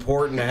why it's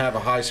important to have a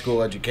high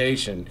school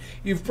education.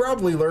 You've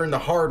probably learned the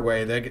hard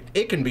way that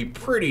it can be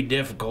pretty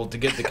difficult to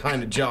get the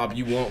kind of job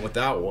you want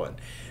without one,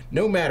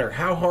 no matter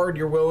how hard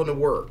you're willing to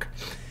work.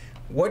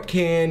 What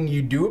can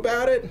you do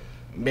about it?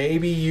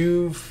 Maybe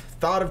you've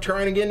thought of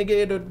trying to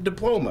get a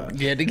diploma.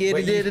 Yeah, to get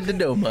a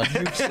diploma.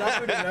 You've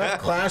suffered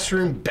enough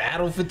classroom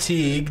battle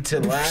fatigue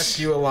to last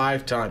you a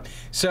lifetime.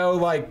 So,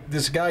 like,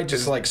 this guy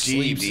just, like,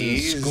 sleeps in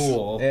GEDs?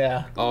 school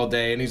all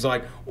day, and he's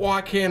like,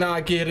 why can't I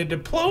get a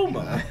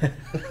diploma?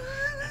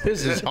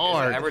 This is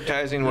hard. Is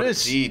advertising what a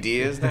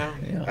GED is now?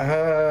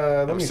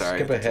 Let me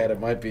skip ahead. It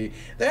might be.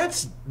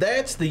 That's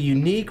the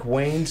unique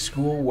Wayne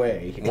School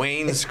way.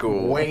 Wayne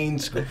School. Wayne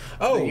School.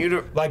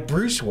 Oh, like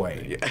Bruce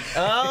Wayne.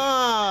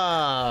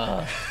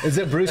 Ah, is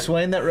it Bruce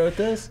Wayne that wrote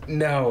this?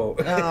 No.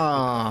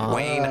 Ah,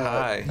 Wayne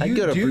High. I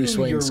go to Bruce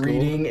Wayne your school.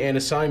 reading and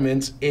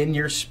assignments in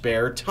your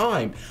spare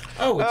time.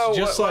 Oh,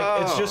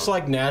 it's just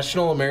like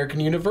National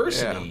American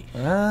University.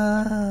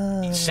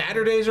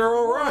 Saturdays are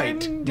all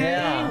right.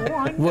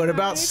 Yeah. What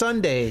about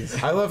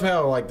Sundays? I love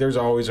how like there's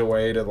always a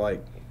way to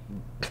like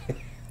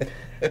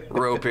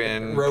rope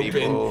in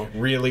in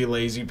really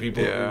lazy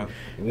people who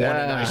want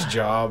a nice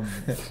job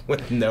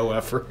with no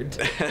effort.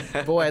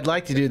 Boy, I'd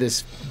like to do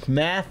this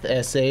math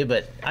essay,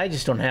 but I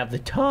just don't have the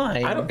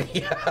time. I don't.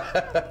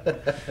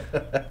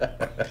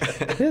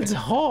 It's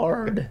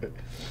hard.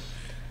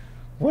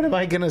 When am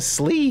I gonna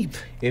sleep?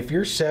 If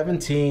you're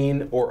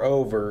 17 or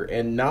over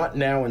and not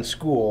now in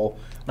school,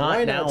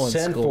 why not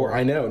send for?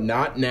 I know,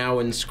 not now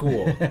in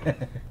school.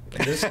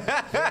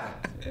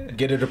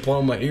 Get a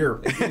diploma here.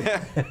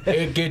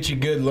 It gets you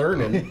good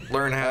learning.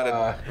 Learn how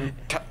to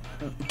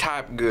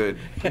type good.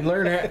 And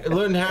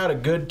learn how to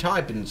good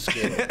typing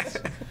skills.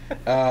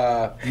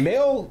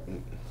 Mail.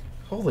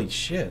 Holy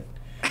shit.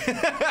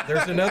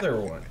 There's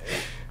another one.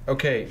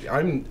 Okay,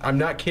 I'm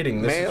not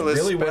kidding. This Mail is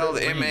really spelled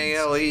what it reads.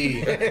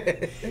 M-A-L-E.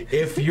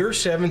 If you're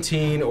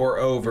 17 or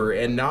over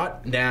and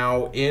not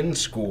now in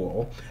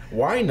school,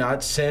 why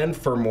not send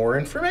for more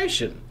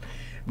information?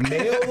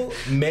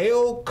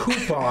 Mail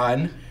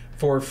coupon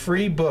for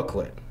free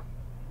booklet.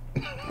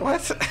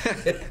 What?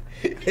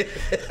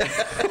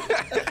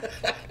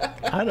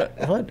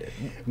 What?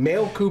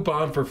 Mail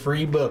coupon for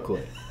free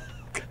booklet.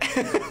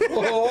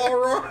 Well, all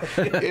right.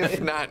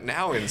 If not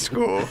now in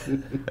school,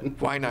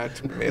 why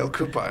not mail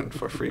coupon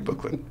for free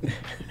booklet?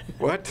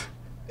 What?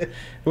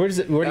 Where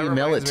do you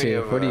mail it reminds me to?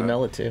 of, Where do you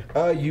mail it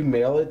to? You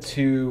mail it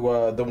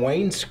to the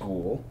Wayne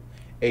School,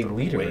 a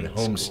leader in Wayne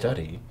home School.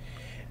 study,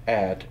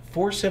 at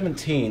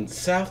 417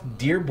 South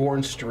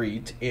Dearborn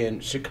Street in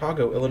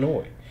Chicago,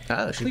 Illinois.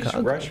 Oh, Please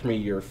Chicago. rush me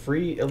your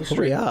free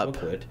illustrated up.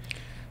 booklet.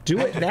 Do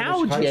it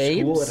now, High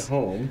James. School at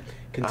home,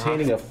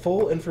 containing a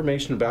full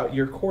information about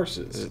your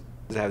courses.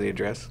 Does that have the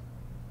address?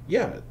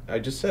 Yeah, I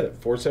just said it.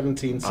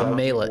 417 South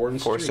mail it. Dearborn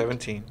Street.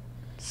 417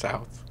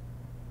 South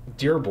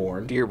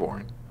Dearborn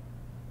Dearborn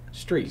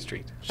Street.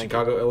 Street. Thank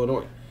Chicago,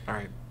 Illinois. All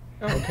right.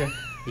 Oh, okay.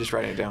 Just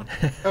writing it down.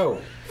 Oh,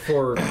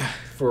 for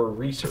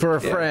research. For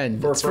a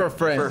friend. It's for a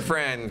friend. For a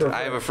friend.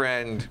 I have a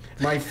friend.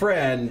 My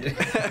friend.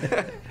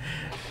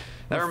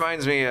 That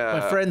reminds me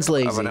My friend's of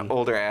lazy. an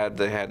older ad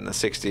they had in the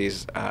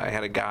 60s. I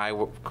had a guy,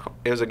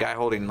 it was a guy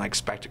holding like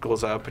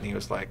spectacles up, and he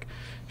was like,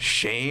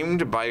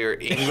 shamed by your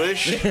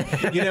English?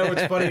 You know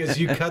what's funny is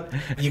you cut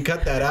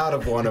that out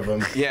of one of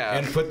them. Yeah.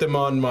 And put them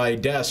on my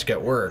desk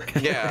at work.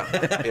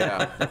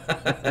 Yeah.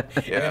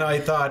 And I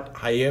thought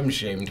I am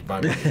shamed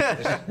by my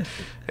English.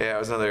 Yeah, it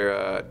was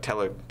another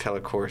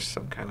telecourse,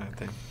 some kind of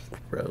thing.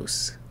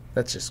 Gross.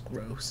 That's just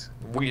gross.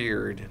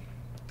 Weird.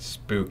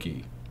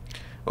 Spooky.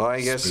 Well,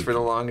 I guess for the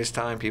longest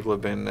time, people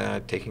have been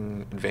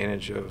taking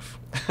advantage of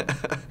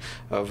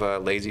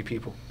lazy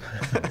people.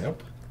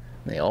 Yep.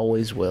 They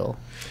always will.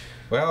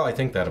 Well, I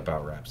think that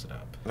about wraps it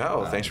up.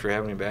 No, thanks for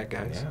having me back,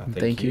 guys. Yeah,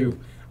 Thank you.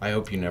 I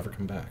hope you never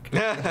come back.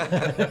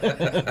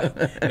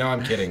 No,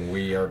 I'm kidding.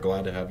 We are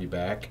glad to have you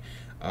back.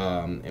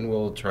 And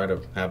we'll try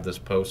to have this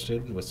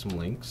posted with some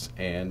links.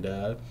 And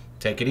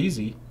take it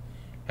easy.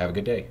 Have a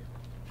good day.